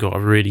also got a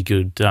really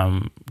good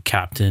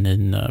captain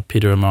in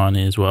Peter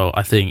O'Mahony as well.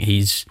 I think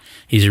he's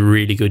a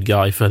really good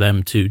guy for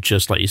them to,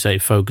 just like you say,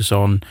 focus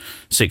on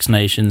Six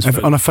Nations.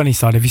 On a funny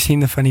side, have you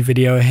seen the funny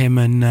video of him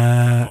and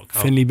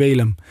Finlay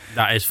Bealham?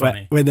 That is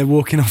funny. When they're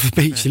walking off the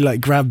beach, he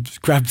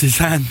grabs his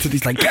hand and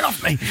he's like, "Get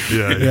off me!"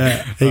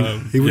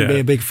 He wouldn't be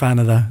a big fan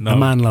of the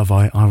man love,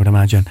 I would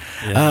imagine.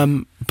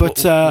 Yeah.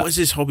 But what is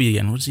his hobby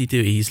again? What does he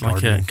do? He's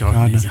like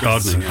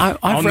gardening.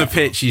 On the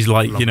pitch, he's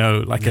like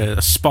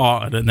a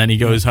Spartan, and then he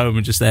goes home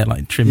and just there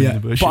like trimming the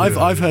bushes. But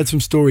I've heard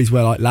some stories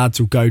where like lads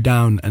will go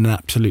down and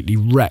absolutely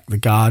wreck the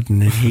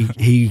garden, and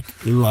he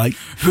like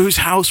whose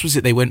house was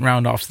it? They went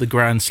round after the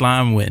Grand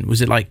Slam win.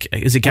 Was it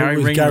Gary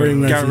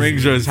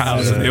Ringsro's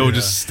house? And they all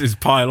just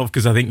pile off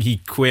because I think he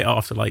quit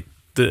after I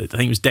think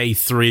it was day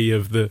 3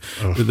 of the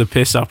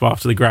piss up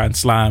after the Grand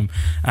Slam,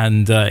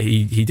 and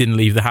he didn't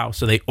leave the house,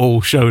 so they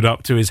all showed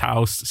up to his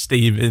house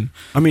steaming.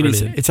 I mean,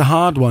 it's a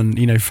hard one.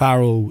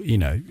 Farrell,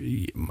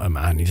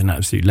 man, he's an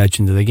absolute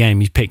legend of the game.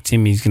 He's picked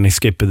him. He's going to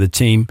skip of the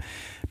team,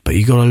 but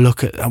you got to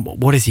look at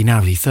what is he now?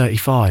 Is he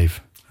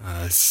 35?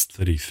 It's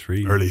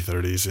 33, early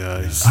 30s.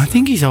 Yeah, I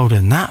think he's older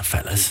than that,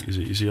 fellas.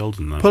 Is he older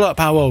than that? Pull up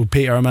how old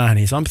Peter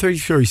O'Mahony is. I'm pretty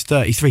sure he's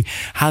 33.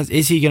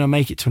 Is he going to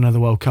make it to another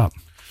World Cup?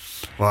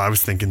 Well, I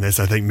was thinking this.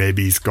 I think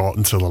maybe he's got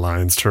until the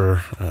Lions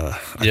tour.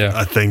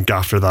 I think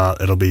after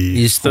that it'll be.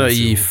 He's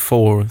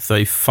 34,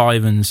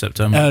 35 in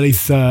September. Early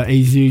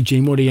 30s,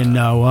 Eugene. What do you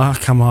know?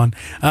 Come on.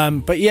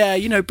 But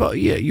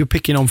you're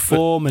picking on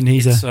form, and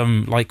he's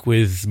like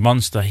with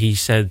Munster. He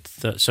said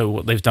that. So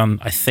what they've done,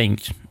 I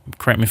think.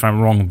 Correct me if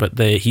I'm wrong, but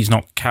he's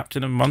not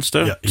captain of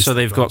Munster, so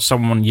they've got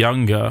someone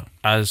younger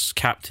as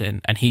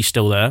captain, and he's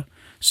still there.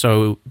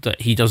 so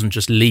that he doesn't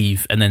just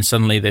leave and then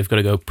suddenly they've got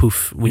to go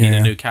poof, we need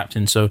a new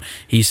captain. So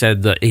he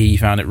said that he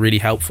found it really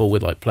helpful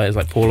with like players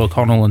like Paul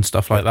O'Connell and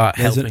stuff like that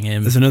helping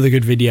him. There's another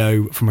good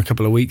video from a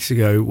couple of weeks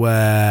ago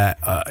where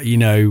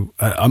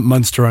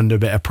Munster under a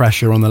bit of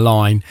pressure on the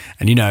line,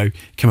 and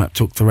come up,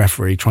 talk to the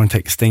referee, try and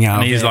take the sting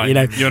out. And he's like,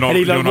 you're not, and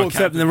he you're not walks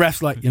up, and the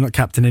ref's like, you're not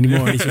captain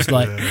anymore. And he's just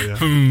like,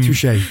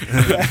 touche.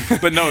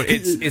 But no,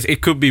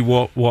 it could be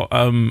what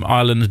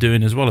Ireland are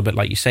doing as well. A bit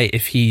like you say,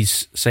 if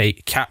he's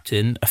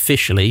captain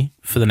officially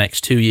for the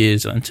next 2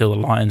 years until the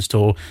Lions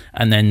tour,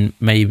 and then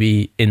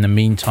maybe in the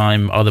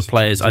meantime other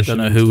players, I don't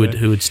know who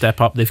would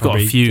step up. They've got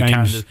a few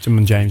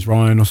James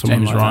Ryan or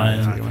someone James like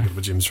Ryan,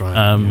 that. James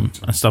Ryan,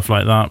 and stuff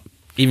like that.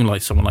 Even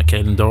like someone like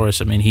Caelan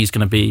Doris. I mean, he's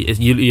going to be.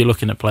 You're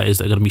looking at players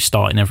that are going to be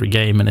starting every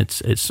game, and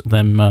it's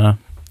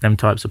them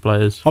types of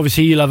players.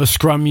 Obviously, you'll have a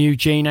scrum,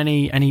 Eugene.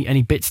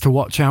 Any bits to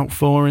watch out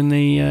for in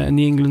the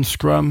England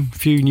scrum? A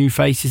few new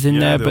faces in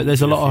there, but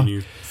there's a lot of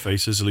new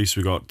faces. At least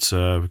we got,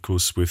 of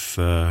course, with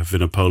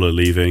Vinopola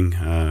leaving,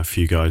 a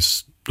few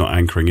guys not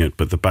anchoring it,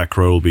 but the back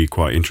row will be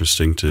quite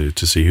interesting to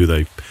see who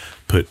they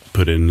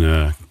put in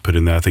there.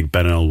 I think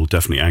Benel will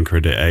definitely anchor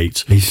it at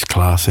 8. He's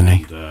class, isn't he?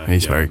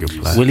 He's a very good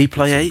player. Will he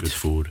play 8? Good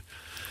forward.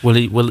 Will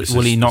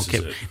he not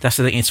get? That's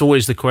the thing. It's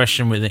always the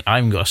question with. I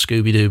haven't got a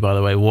Scooby Doo, by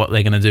the way. What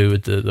they're going to do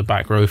with the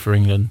back row for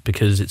England,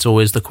 because it's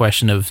always the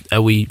question of: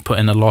 are we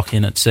putting a lock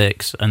in at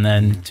 6 and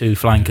then 2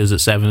 flankers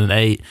at 7 and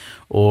 8,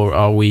 or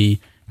are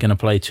we going to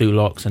play 2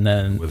 locks and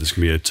then? Well, there's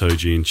going to be a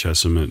Toji and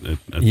Chesham at the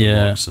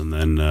locks, and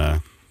then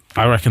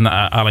I reckon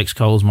that Alex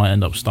Coles might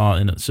end up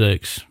starting at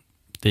 6.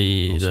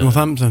 The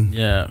Northampton,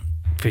 yeah.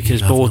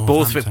 Because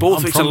Borthwick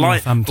is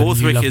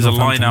a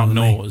line out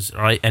nose,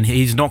 right? And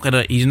he's not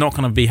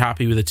gonna be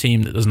happy with a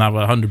team that doesn't have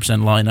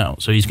 100% line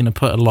out. So he's gonna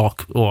put a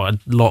lock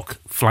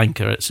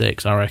flanker at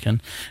 6, I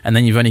reckon. And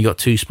then you've only got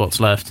 2 spots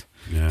left.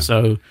 Yeah.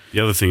 So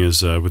the other thing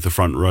is with the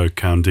front row,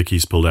 Cowan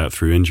Dickey's pulled out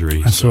through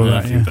injury. I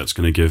think that's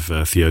going to give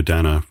Theo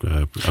Dana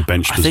a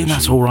bench position. I think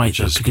that's all right,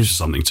 which is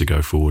something to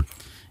go forward.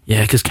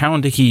 Yeah, because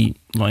Cowan Dickey,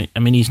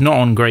 he's not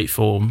on great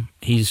form.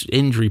 He's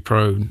injury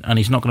prone, and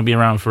he's not going to be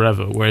around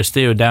forever. Whereas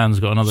Theo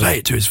Dan's got another. Say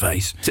it to his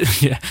face.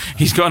 Yeah,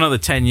 he's got another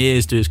 10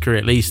 years to his career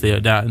at least.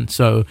 Theo Dan,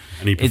 so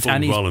and he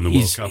performed well in the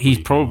World Cup. He's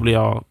probably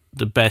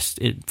the best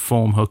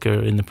form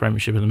hooker in the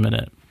Premiership at the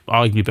minute.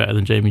 Arguably better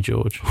than Jamie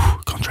George.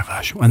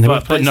 Controversial. And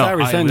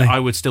I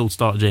would still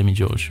start Jamie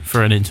George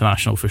for an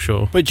international for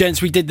sure. But gents,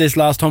 we did this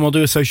last time. I'll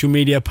do a social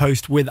media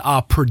post with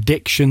our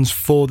predictions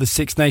for the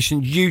Six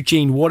Nations.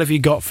 Eugene, what have you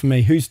got for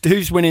me?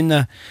 Who's winning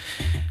the?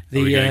 Are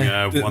we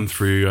going one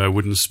through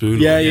wooden spoon?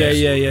 Yeah.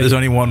 There's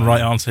only one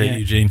right answer,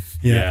 Eugene.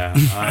 Yeah.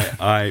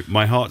 I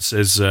my heart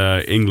says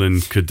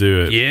England could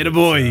do it. Yeah, the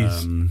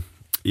boys.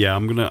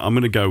 I'm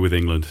gonna go with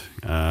England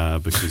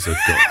because they've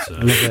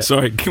got.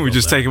 Sorry, can we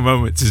just take a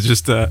moment to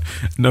just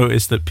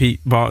notice that Pete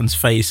Barton's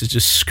face is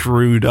just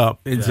screwed up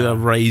into a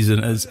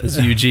raisin as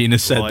Eugene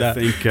has said that.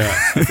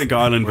 I think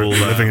Ireland will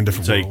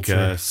take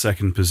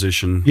second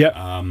position.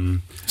 Yeah.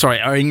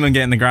 Sorry, are England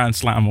getting the Grand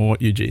Slam or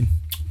what, Eugene?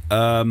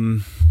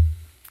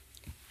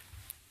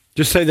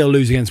 Just say they'll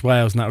lose against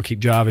Wales, and that'll keep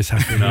Jarvis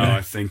happy. No,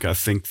 I think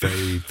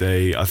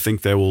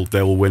they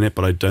will win it,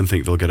 but I don't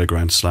think they'll get a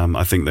Grand Slam.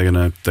 I think they're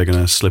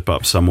gonna slip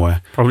up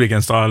somewhere. Probably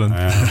against Ireland,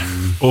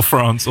 or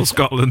France, or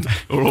Scotland,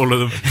 or all of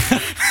them.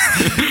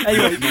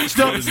 Anyway,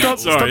 stop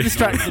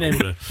distracting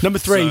him. Number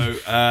 3.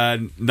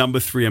 So, number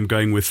 3, I'm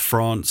going with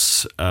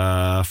France.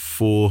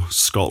 4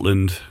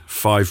 Scotland,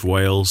 5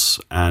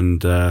 Wales,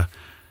 and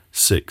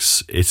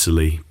 6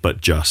 Italy, but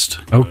just.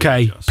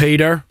 Okay,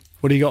 Peter,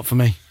 what do you got for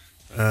me?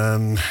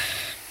 Heart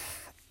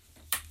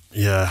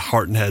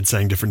and head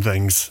saying different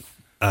things,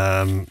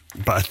 but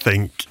I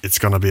think it's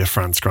going to be a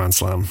France Grand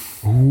Slam.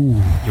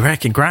 Ooh, you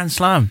reckon Grand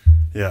Slam?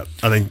 Yeah,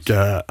 I think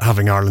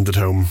having Ireland at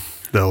home,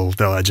 they'll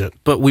edge it.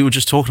 But we were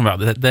just talking about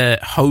that their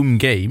home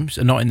games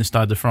are not in the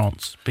Stade de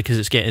France because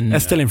it's getting.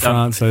 They're still in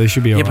France, so they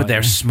should be all right. Yeah, but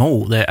they're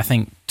small. They're I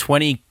think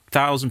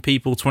 20,000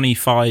 people,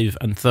 25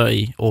 and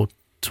 30, or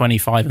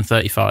 25 and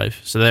 35,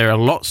 so they're a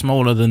lot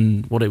smaller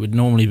than what it would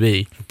normally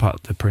be. Part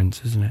of the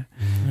Prince, isn't it?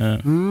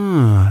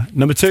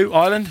 Number 2,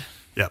 Ireland.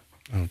 Yep.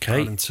 Okay.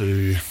 Ireland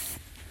 2.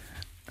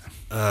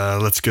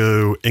 Let's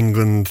go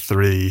England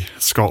 3,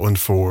 Scotland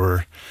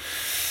 4,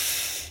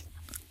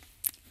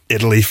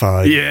 Italy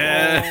 5.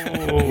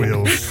 Yeah.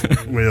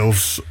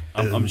 Wales.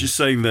 I'm just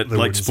saying that,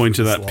 like to point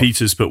to that,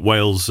 Peters put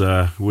Wales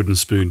wooden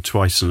spoon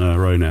twice in a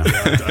row now.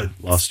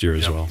 Last year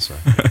as well. So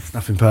it's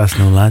nothing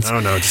personal, lads.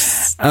 No,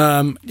 just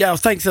well,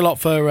 thanks a lot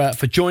for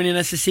joining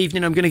us this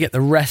evening. I'm going to get the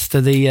rest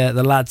of the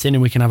lads in,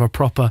 and we can have a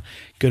proper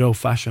good old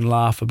fashioned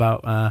laugh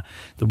about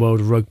the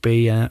world of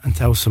rugby and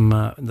tell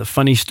some the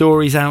funny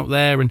stories out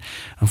there. And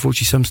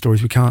unfortunately, some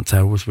stories we can't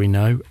tell, as we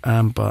know.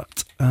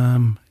 But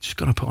just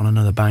got to put on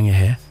another banger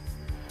here.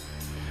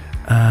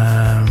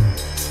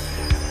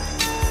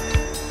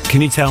 Can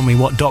you tell me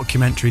what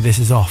documentary this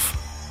is off?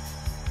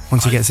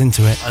 Once he gets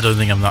into it. I don't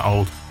think I'm that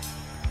old.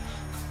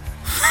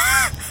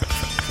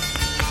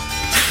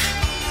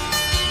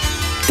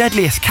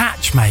 Deadliest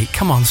Catch, mate.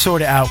 Come on,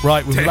 sort it out.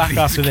 Right, we'll be back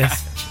after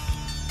this.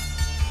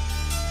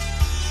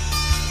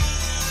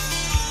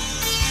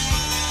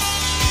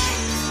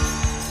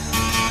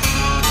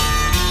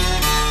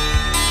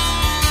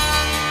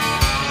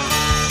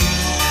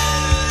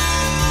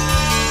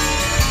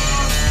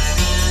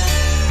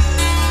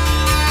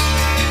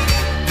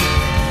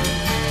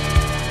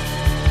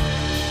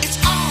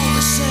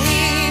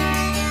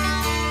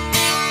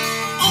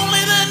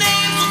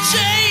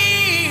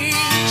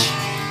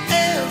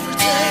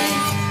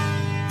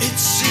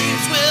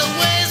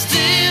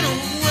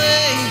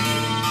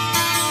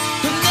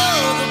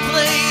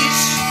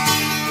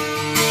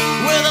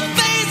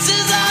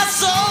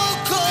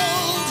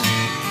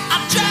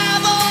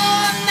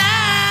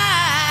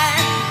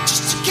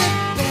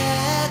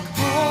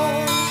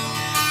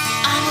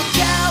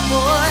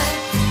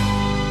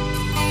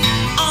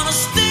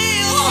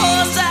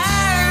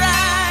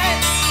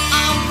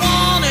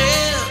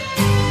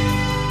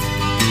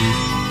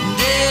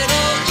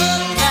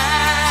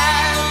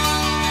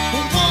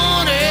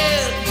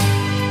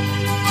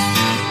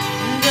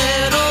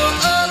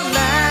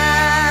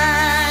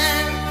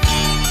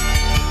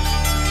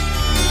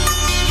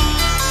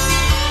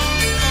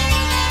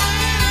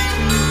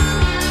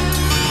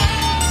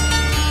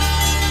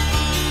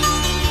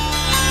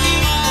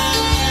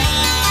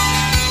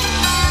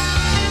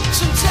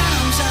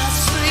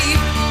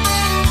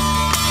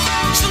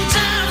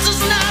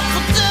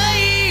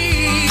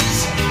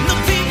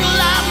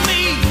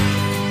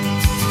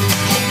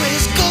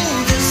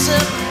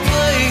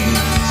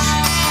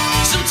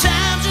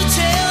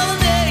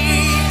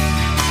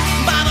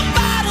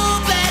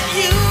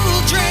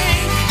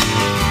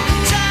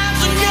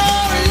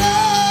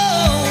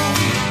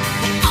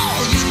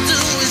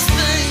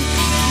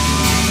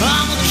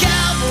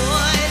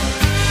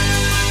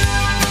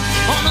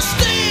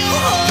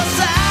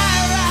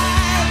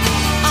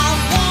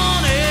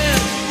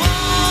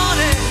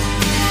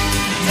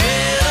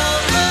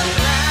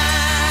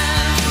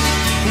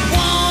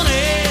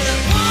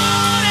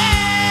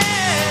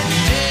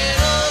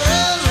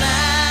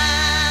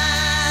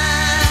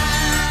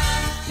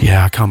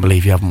 Yeah, I can't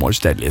believe you haven't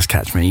watched Deadliest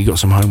Catch Me. You got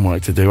some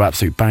homework to do.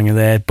 Absolute banger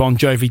there. Bon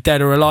Jovi, Dead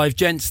or Alive.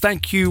 Gents,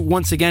 thank you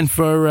once again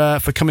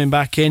for coming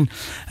back in.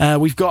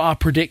 We've got our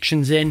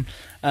predictions in.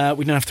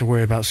 We don't have to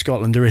worry about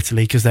Scotland or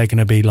Italy because they're going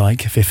to be like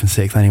 5th and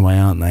 6th anyway,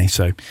 aren't they?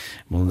 So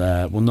we'll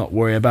not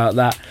worry about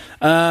that.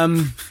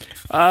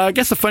 I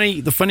guess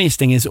the funniest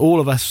thing is all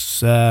of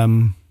us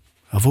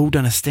have all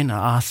done a stint at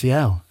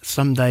RCL.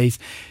 Some days,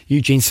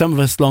 Eugene, some of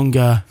us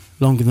longer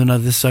than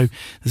others. So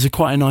there's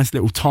quite a nice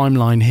little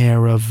timeline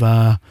here of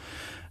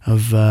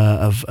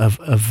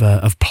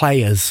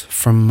players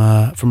from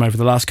over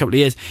the last couple of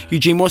years.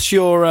 Eugene, what's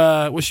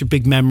your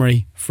big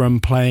memory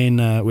from playing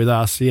with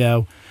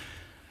RCL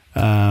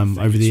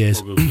over the years?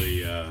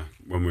 Probably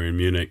when we were in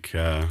Munich,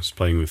 I was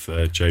playing with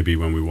JB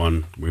when we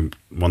won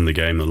the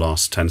game, the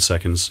last 10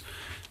 seconds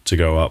to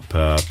go up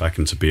back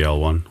into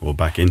BL1, or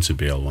back into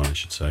BL1, I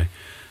should say.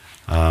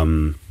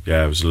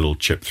 It was a little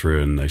chip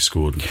through, and we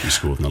scored in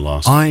the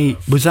last.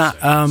 Was that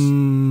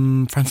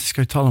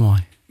Francisco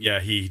Tolomai? Yeah,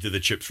 he did the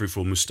chip through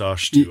for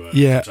Moustache.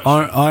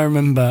 I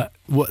remember.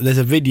 There's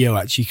a video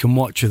actually you can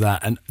watch of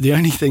that, and the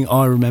only thing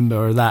I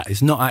remember of that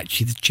is not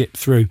actually the chip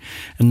through,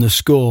 and the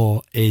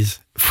score is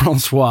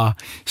Francois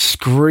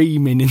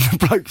screaming in the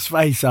bloke's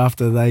face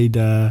after they'd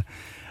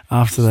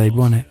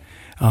won it.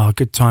 Oh,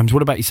 good times.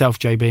 What about yourself,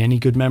 JB? Any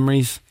good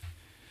memories?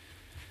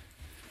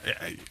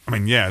 I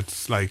mean,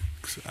 it's like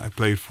I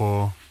played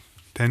for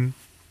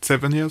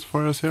 7 years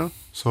for RCL.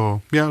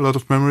 So, a lot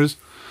of memories.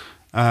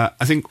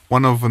 I think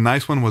one of the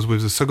nice one was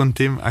with the second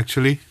team,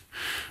 actually,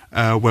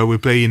 where we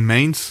play in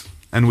Mainz,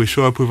 and we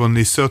show up with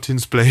only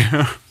 13th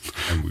player,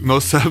 no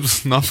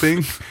subs,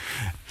 nothing,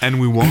 and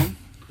we won.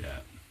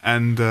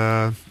 And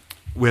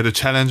we had a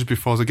challenge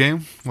before the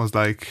game, was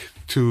like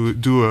to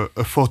do a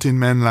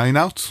 14-man line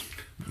out.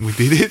 We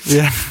did it.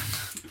 Yeah.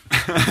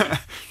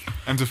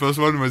 And the first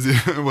one was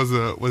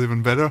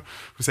even better.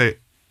 We say,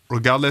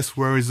 regardless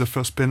where is the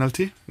first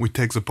penalty, we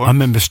take the point. I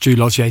remember Stu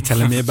Logier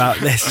telling me about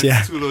this.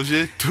 Yeah. Stu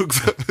Logier took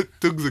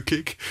the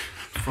kick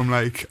from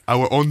like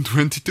our own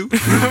 22. And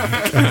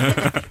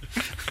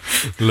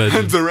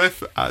the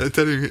ref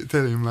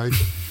tell him like,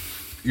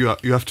 you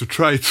have to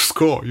try to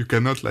score. You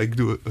cannot like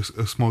do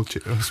a small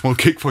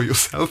kick for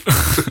yourself.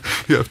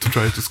 You have to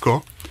try to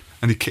score.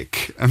 And he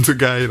kick, and the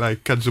guy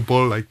like catch the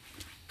ball like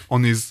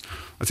on his,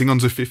 I think on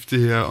the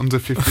 50. That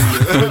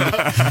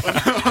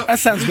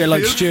sounds a bit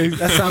like Stu.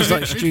 That sounds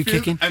like Stu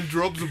kicking. And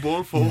drop the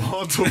ball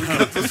forward so we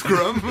got the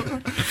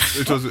scrum.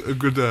 It was a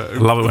good. I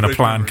love it when a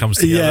plan comes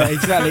together. Yeah,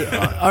 exactly.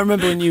 I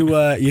remember when you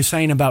were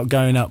saying about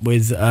going up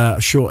with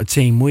a shorter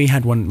team. We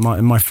had one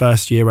in my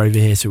first year over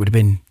here, so it would have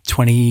been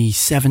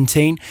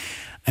 2017,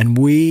 and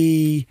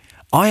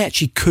I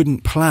actually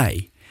couldn't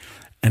play.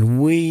 And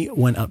we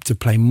went up to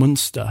play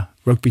Munster,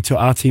 rugby to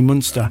RT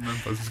Munster,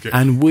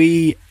 and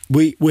we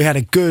had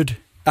a good,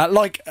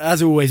 like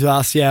as always with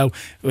RCL,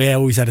 we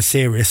always had a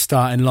serious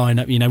starting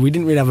lineup. You know, we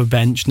didn't really have a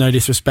bench. No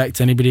disrespect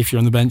to anybody if you're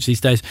on the bench these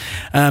days.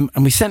 And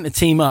we sent the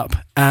team up,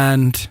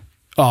 and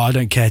I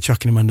don't care,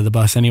 chucking him under the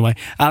bus anyway.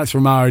 Alex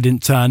Romero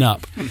didn't turn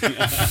up,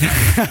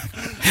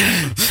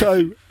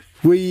 so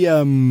we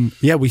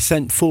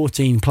sent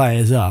 14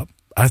 players up.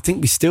 I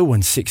think we still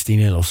won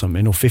 60-0 or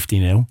something, or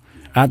 50-0.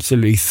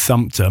 Absolutely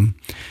thumped them.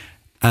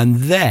 And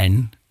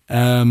then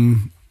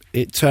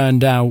it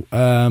turned out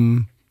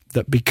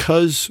that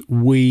because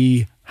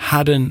we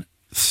hadn't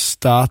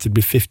started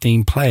with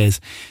 15 players,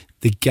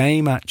 the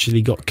game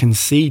actually got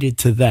conceded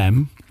to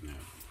them,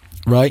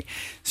 right?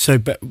 So,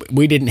 but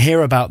we didn't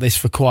hear about this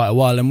for quite a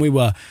while, and we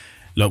were,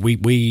 look,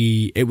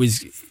 it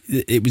was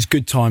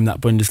good time,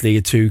 that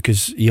Bundesliga too,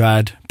 because you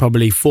had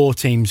probably 4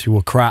 teams who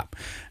were crap.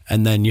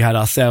 And then you had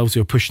ourselves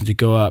who were pushing to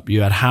go up.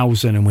 You had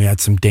Hausen, and we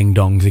had some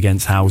ding-dongs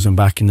against Hausen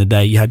back in the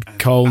day. You had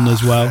Köln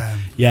as well.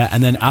 Yeah,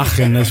 and then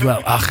Aachen as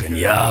well. Aachen,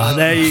 yeah,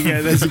 there you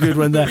go. There's a good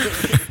one there.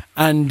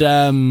 And,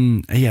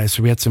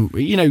 so we had some,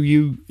 we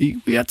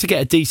had to get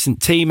a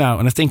decent team out.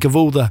 And I think of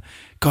all the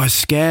guys,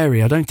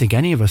 scary, I don't think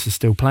any of us are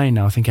still playing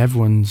now. I think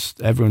everyone's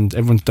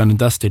done and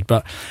dusted.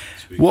 But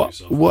what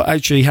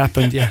actually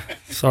happened,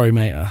 sorry,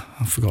 mate,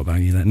 I forgot about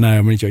you there. No,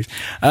 I'm really joking.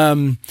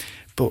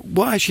 But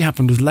what actually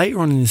happened was later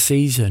on in the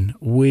season,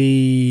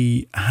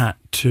 we had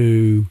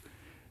 2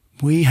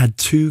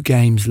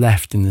 games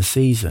left in the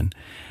season,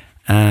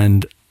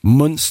 and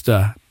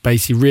Munster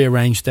basically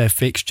rearranged their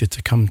fixture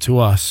to come to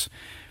us.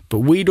 But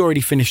we'd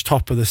already finished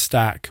top of the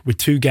stack with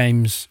 2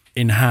 games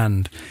in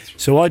hand.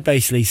 So I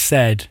basically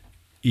said,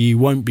 you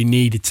won't be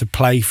needed to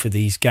play for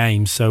these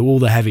games. So all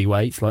the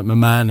heavyweights, like my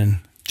man and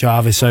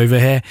Jarvis over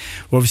here,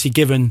 were obviously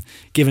given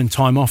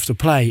time off to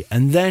play.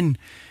 And then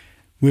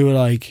we were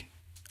like,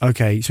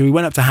 okay, so we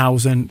went up to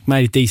Hausen,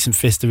 made a decent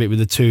fist of it with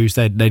the 2s.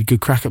 They had good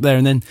crack up there.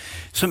 And then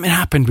something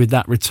happened with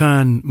that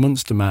return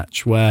Munster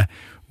match where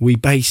we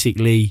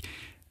basically,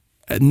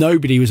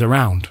 nobody was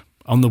around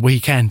on the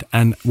weekend.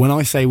 And when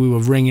I say we were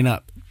ringing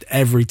up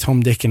every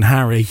Tom, Dick and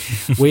Harry.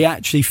 We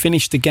actually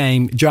finished the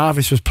game.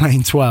 Jarvis was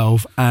playing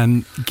 12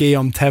 and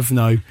Guillaume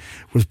Thévenot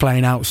was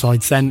playing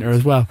outside centre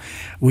as well.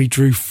 We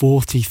drew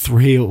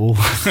 43 all.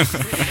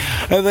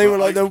 And they were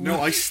like...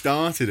 No, I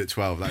started at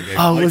 12 that game.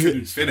 Oh, I was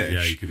couldn't it? finish.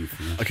 Yeah, you couldn't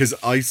finish. Because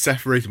I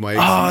separated my...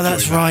 Oh,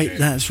 that's right.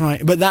 That's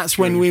right. But that's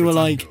when we were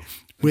like...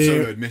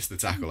 So I'd missed the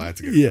tackle. I had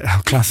to go. Yeah,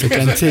 classic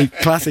NT.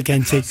 Classic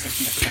NT.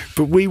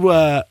 But we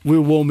were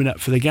warming up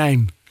for the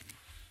game.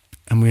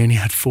 And we only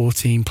had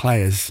 14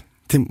 players,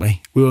 didn't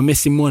we? We were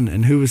missing one.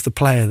 And who was the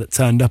player that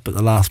turned up at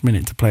the last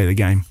minute to play the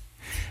game?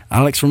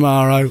 Alex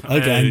Romaro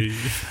again.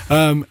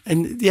 Hey.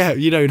 And yeah,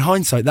 you know, in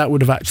hindsight, that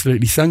would have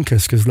absolutely sunk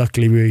us because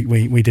luckily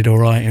we did all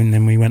right and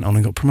then we went on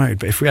and got promoted.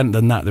 But if we hadn't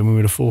done that, then we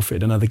would have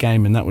forfeited another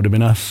game and that would have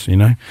been us, you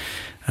know.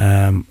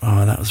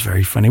 That was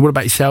very funny. What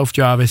about yourself,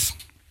 Jarvis?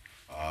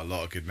 A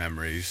lot of good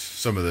memories.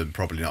 Some of them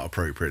probably not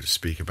appropriate to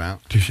speak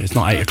about. It's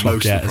not 8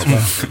 o'clock yet as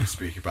well. To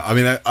speak about. I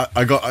mean,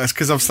 I got, it's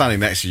because I'm standing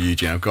next to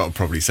Eugene. I've got to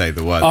probably say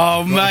the word.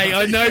 Oh mate,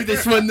 I know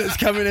this one that's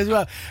coming as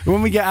well.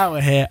 When we get out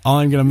of here,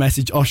 I'm going to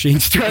message Oshin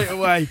straight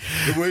away.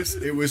 It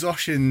was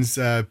Oshin's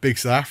big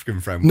South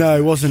African friend. No,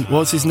 it wasn't.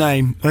 What's his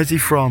name? Where's he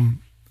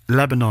from?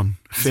 Lebanon.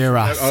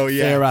 Firas. Oh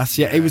yeah, Firas.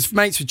 Yeah, he was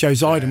mates with Joe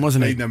Ziden,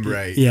 wasn't he? Number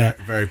 8. Yeah,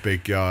 very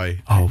big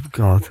guy. Oh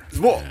God.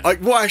 What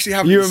actually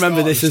happened? You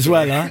remember this as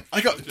well, huh?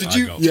 Did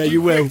you? Yeah,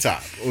 you will. Quick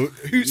tap? Or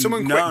who?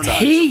 Someone quick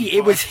tap?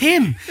 It was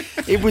him.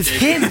 It was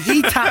him.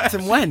 He tapped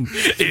and went.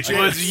 It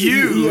was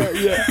you.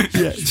 Yeah.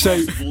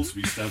 So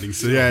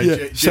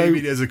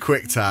Jamie does a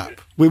quick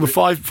tap. We were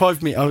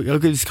 5 meters. I'll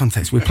give this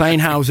context. We're playing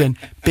Hausen,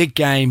 big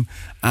game.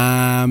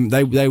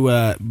 They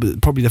were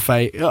probably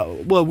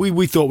the well,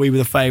 we thought we were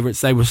the favourites.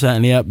 They were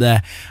certainly up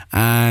there,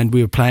 and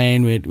we were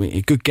playing. We had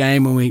a good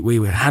game, and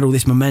we had all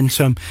this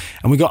momentum,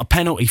 and we got a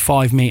penalty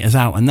 5 meters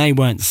out, and they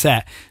weren't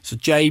set. So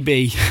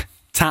JB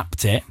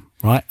tapped it.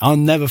 Right, I'll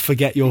never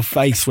forget your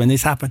face when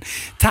this happened.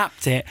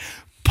 Tapped it.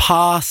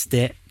 Passed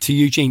it to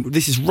Eugene.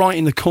 This is right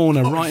in the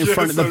corner, right in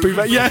front of the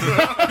booth. Yeah.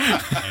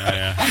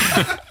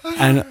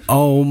 And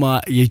oh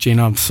my, Eugene,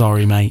 I'm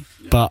sorry, mate,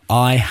 but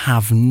I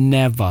have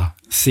never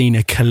seen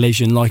a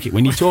collision like it.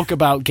 When you talk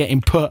about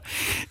getting put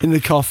in the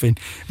coffin,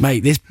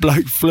 mate, this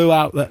bloke flew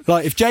out.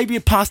 Like if JB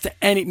had passed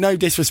it, no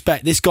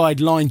disrespect, this guy had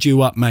lined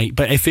you up, mate.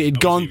 But if it had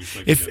gone,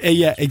 if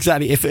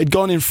it had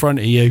gone in front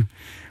of you,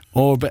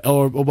 or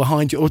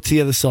behind you, or to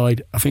the other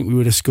side, I think we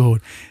would have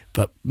scored.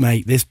 But,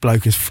 mate, this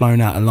bloke has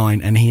flown out of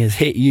line and he has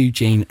hit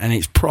Eugene and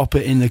it's proper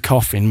in the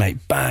coffin,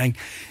 mate. Bang.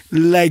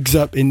 Legs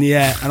up in the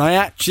air. And I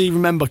actually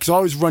remember, because I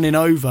was running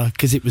over,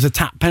 because it was a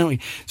tap penalty.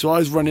 So I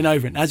was running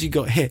over and as he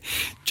got hit,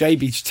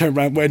 JB just turned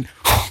around and went,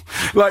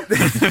 like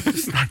this.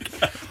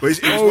 It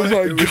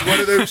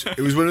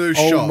was one of those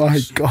shots. Oh, my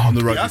God. On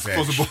the rugby pitch.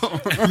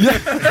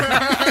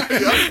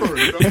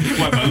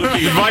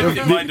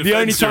 The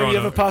only time you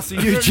ever passed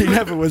to Eugene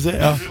ever, was it?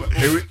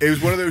 It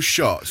was one of those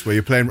shots where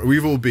you're playing.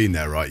 We've all been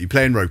there, right? You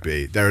play in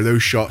rugby. There are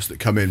those shots that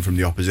come in from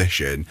the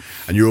opposition,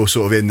 and you're all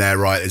sort of in there,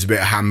 right? There's a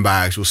bit of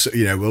handbags.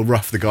 We'll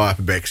rough the guy up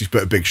a bit because he's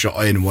put a big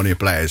shot in one of your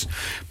players.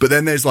 But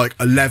then there's like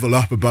a level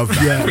up above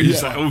that. Where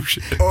you're like, oh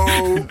shit!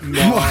 Oh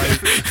my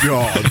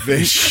God!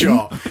 This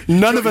shot.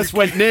 None of us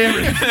went near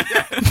it.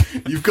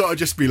 You've got to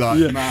just be like,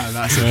 man,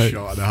 that's a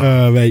shot.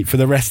 Mate, for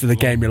the rest of the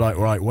game, you're like,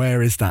 right,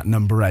 where is that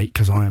number 8?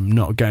 Because I am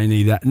not going to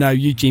need that. No,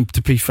 Eugene,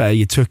 to be fair,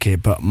 you took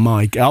it, but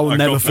I'll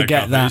never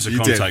forget that. It's a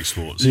contact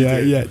sport.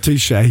 Yeah,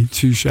 touche.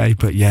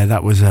 But yeah,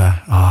 that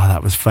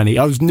was funny.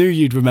 I knew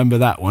you'd remember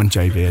that one,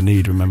 JB. I knew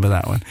you'd remember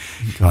that one.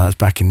 God, that's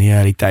back in the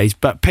early days.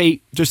 But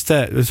Pete, just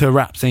to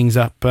wrap things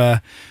up,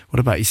 what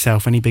about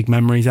yourself? Any big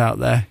memories out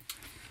there?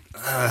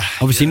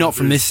 Obviously not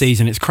from this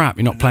season. It's crap.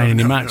 You're not playing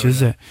any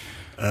matches, is it?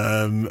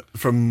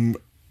 From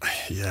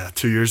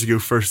 2 years ago,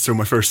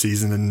 my first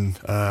season in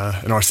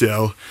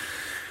RCL,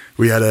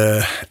 we had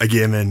a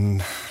game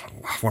in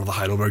one of the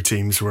Heidelberg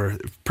teams, where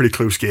pretty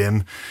close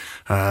game.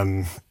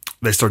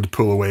 They started to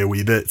pull away a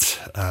wee bit,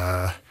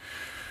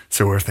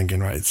 so we're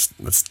thinking, right,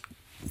 let's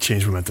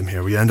change momentum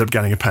here. We end up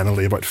getting a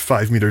penalty about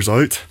 5 meters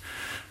out.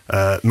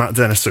 Matt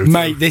Dennis,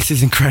 mate, this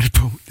is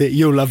incredible.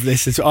 You'll love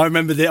this. I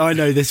remember I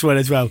know this one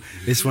as well.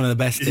 This is one of the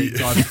best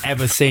things I've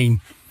ever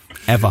seen,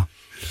 ever.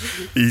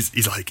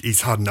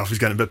 He's had enough. He's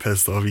getting a bit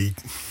pissed off. He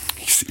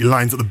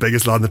lines up the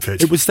biggest lad in the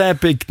pitch. It was their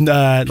big,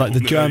 like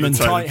the German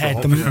tight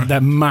head, their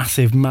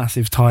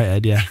massive tight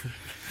head. Yeah.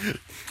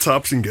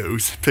 Taps and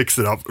goes, picks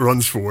it up,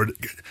 runs forward.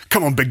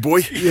 Come on, big boy.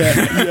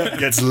 Yeah.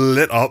 Gets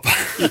lit up,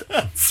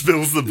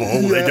 spills the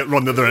ball. They get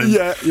run to the end.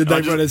 Yeah,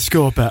 they run and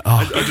score bet.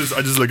 I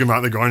just look him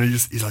out the ground and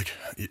he's like,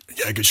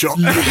 yeah, good shot.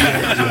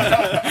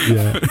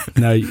 Yeah.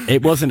 No,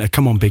 it wasn't a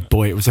come on, big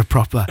boy. It was a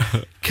proper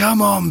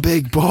come on,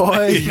 big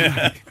boy.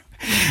 Yeah.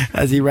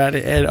 As he ran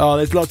it in. Oh,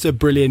 there's lots of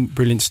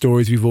brilliant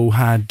stories we've all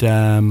had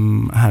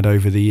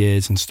over the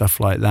years and stuff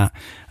like that.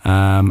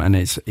 And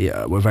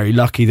we're very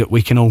lucky that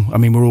we can all. I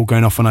mean, we're all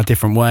going off on our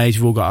different ways.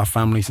 We've all got our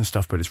families and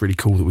stuff, but it's really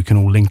cool that we can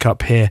all link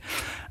up here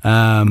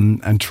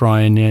and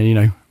try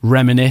and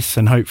reminisce,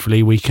 and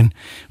hopefully we can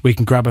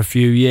grab a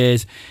few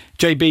years.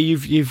 JB,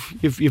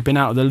 you've been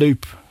out of the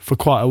loop for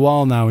quite a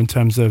while now in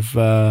terms of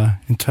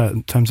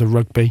terms of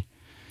rugby.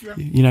 Yeah.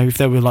 You know, if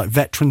there were like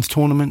veterans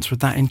tournaments,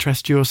 would that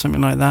interest you or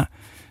something like that?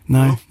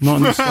 No, not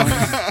in the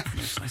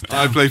slightest.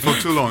 I played for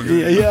too long.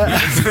 Yeah.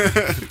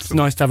 It's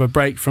nice to have a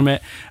break from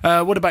it.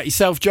 What about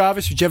yourself,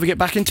 Jarvis? Would you ever get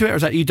back into it, or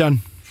is that you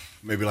done?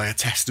 Maybe like a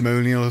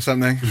testimonial or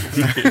something.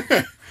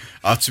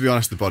 To be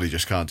honest, the body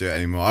just can't do it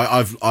anymore.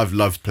 I've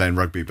loved playing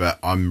rugby, but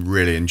I'm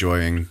really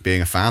enjoying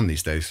being a fan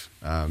these days.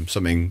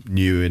 Something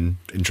new and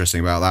interesting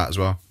about that as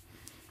well.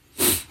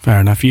 Fair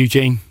enough,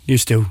 Eugene. You're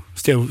still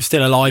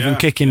alive and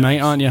kicking, mate,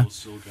 aren't you?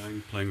 Still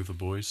going, playing with the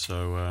boys.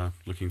 So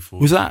looking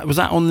forward. Was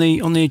that on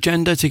the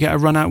agenda to get a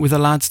run out with the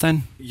lads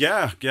then?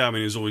 Yeah. I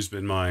mean, it's always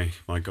been my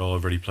goal.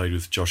 I've already played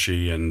with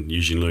Joshy and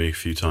Eugene Louis a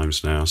few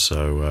times now.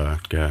 So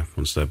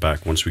once they're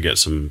back, once we get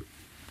some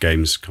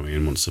games coming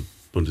in, once the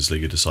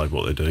Bundesliga decide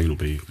what they're doing, it'll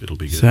be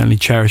good. Certainly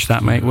cherish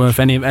that, mate. Well, if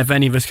any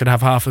of us could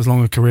have half as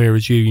long a career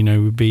as you,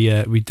 we'd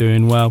be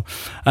doing well.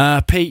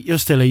 Pete, you're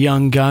still a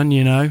young gun,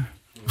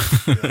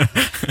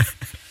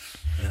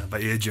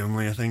 About age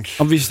only, I think.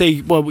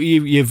 Obviously, well,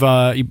 you've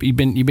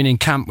been in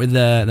camp with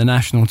the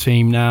national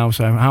team now.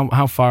 So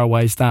how far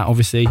away is that?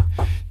 Obviously,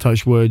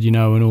 touch wood, and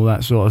all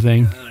that sort of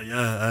thing.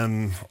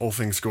 All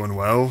things going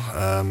well.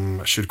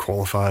 I should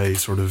qualify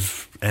sort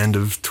of end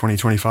of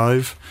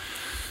 2025.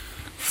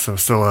 So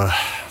still a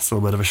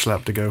bit of a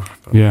schlep to go.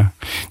 But. Yeah,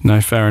 no,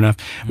 fair enough.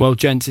 Well,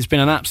 gents, it's been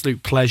an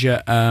absolute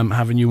pleasure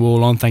having you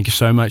all on. Thank you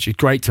so much. It's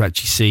great to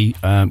actually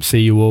see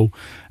you all.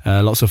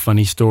 Lots of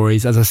funny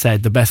stories. As I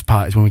said, the best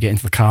part is when we get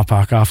into the car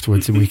park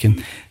afterwards and we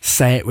can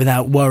say it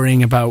without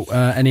worrying about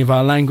any of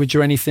our language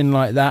or anything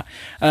like that.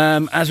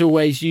 As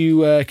always,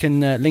 you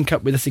can link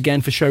up with us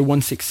again for show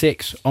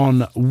 166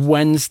 on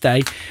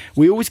Wednesday.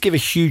 We always give a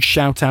huge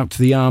shout out to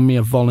the army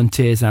of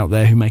volunteers out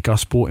there who make our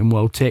sporting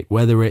world tick,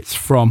 whether it's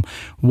from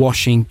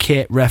washing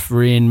kit,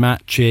 refereeing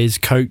matches,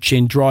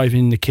 coaching,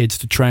 driving the kids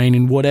to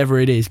training, whatever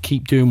it is.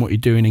 Keep doing what you're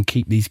doing and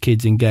keep these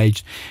kids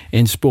engaged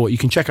in sport. You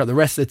can check out the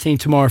rest of the team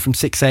tomorrow from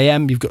 6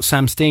 a.m. You've got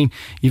Sam Steen.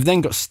 You've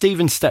then got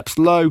Stephen Steps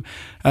Low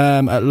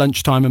at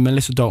lunchtime and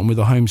Melissa Dalton with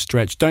a home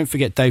stretch. Don't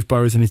forget Dave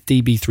Burrows and his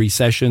DB3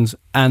 sessions.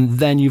 And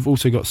then you've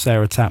also got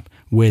Sarah Tapp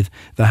with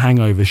the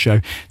Hangover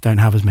show. Don't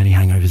have as many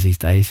hangovers these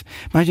days.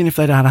 Imagine if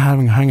they'd had a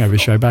hangover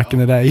show back in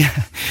the day.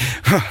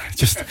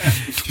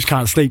 just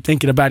can't sleep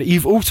thinking about it.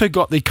 You've also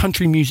got the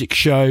country music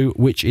show,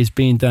 which is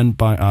being done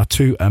by our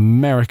two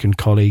American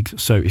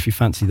colleagues. So if you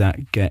fancy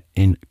that, get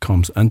in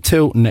comms.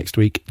 Until next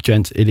week,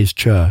 gents, it is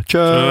Chur.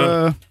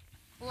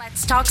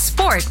 Let's Talk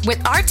Sport with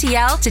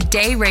RTL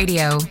Today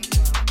Radio.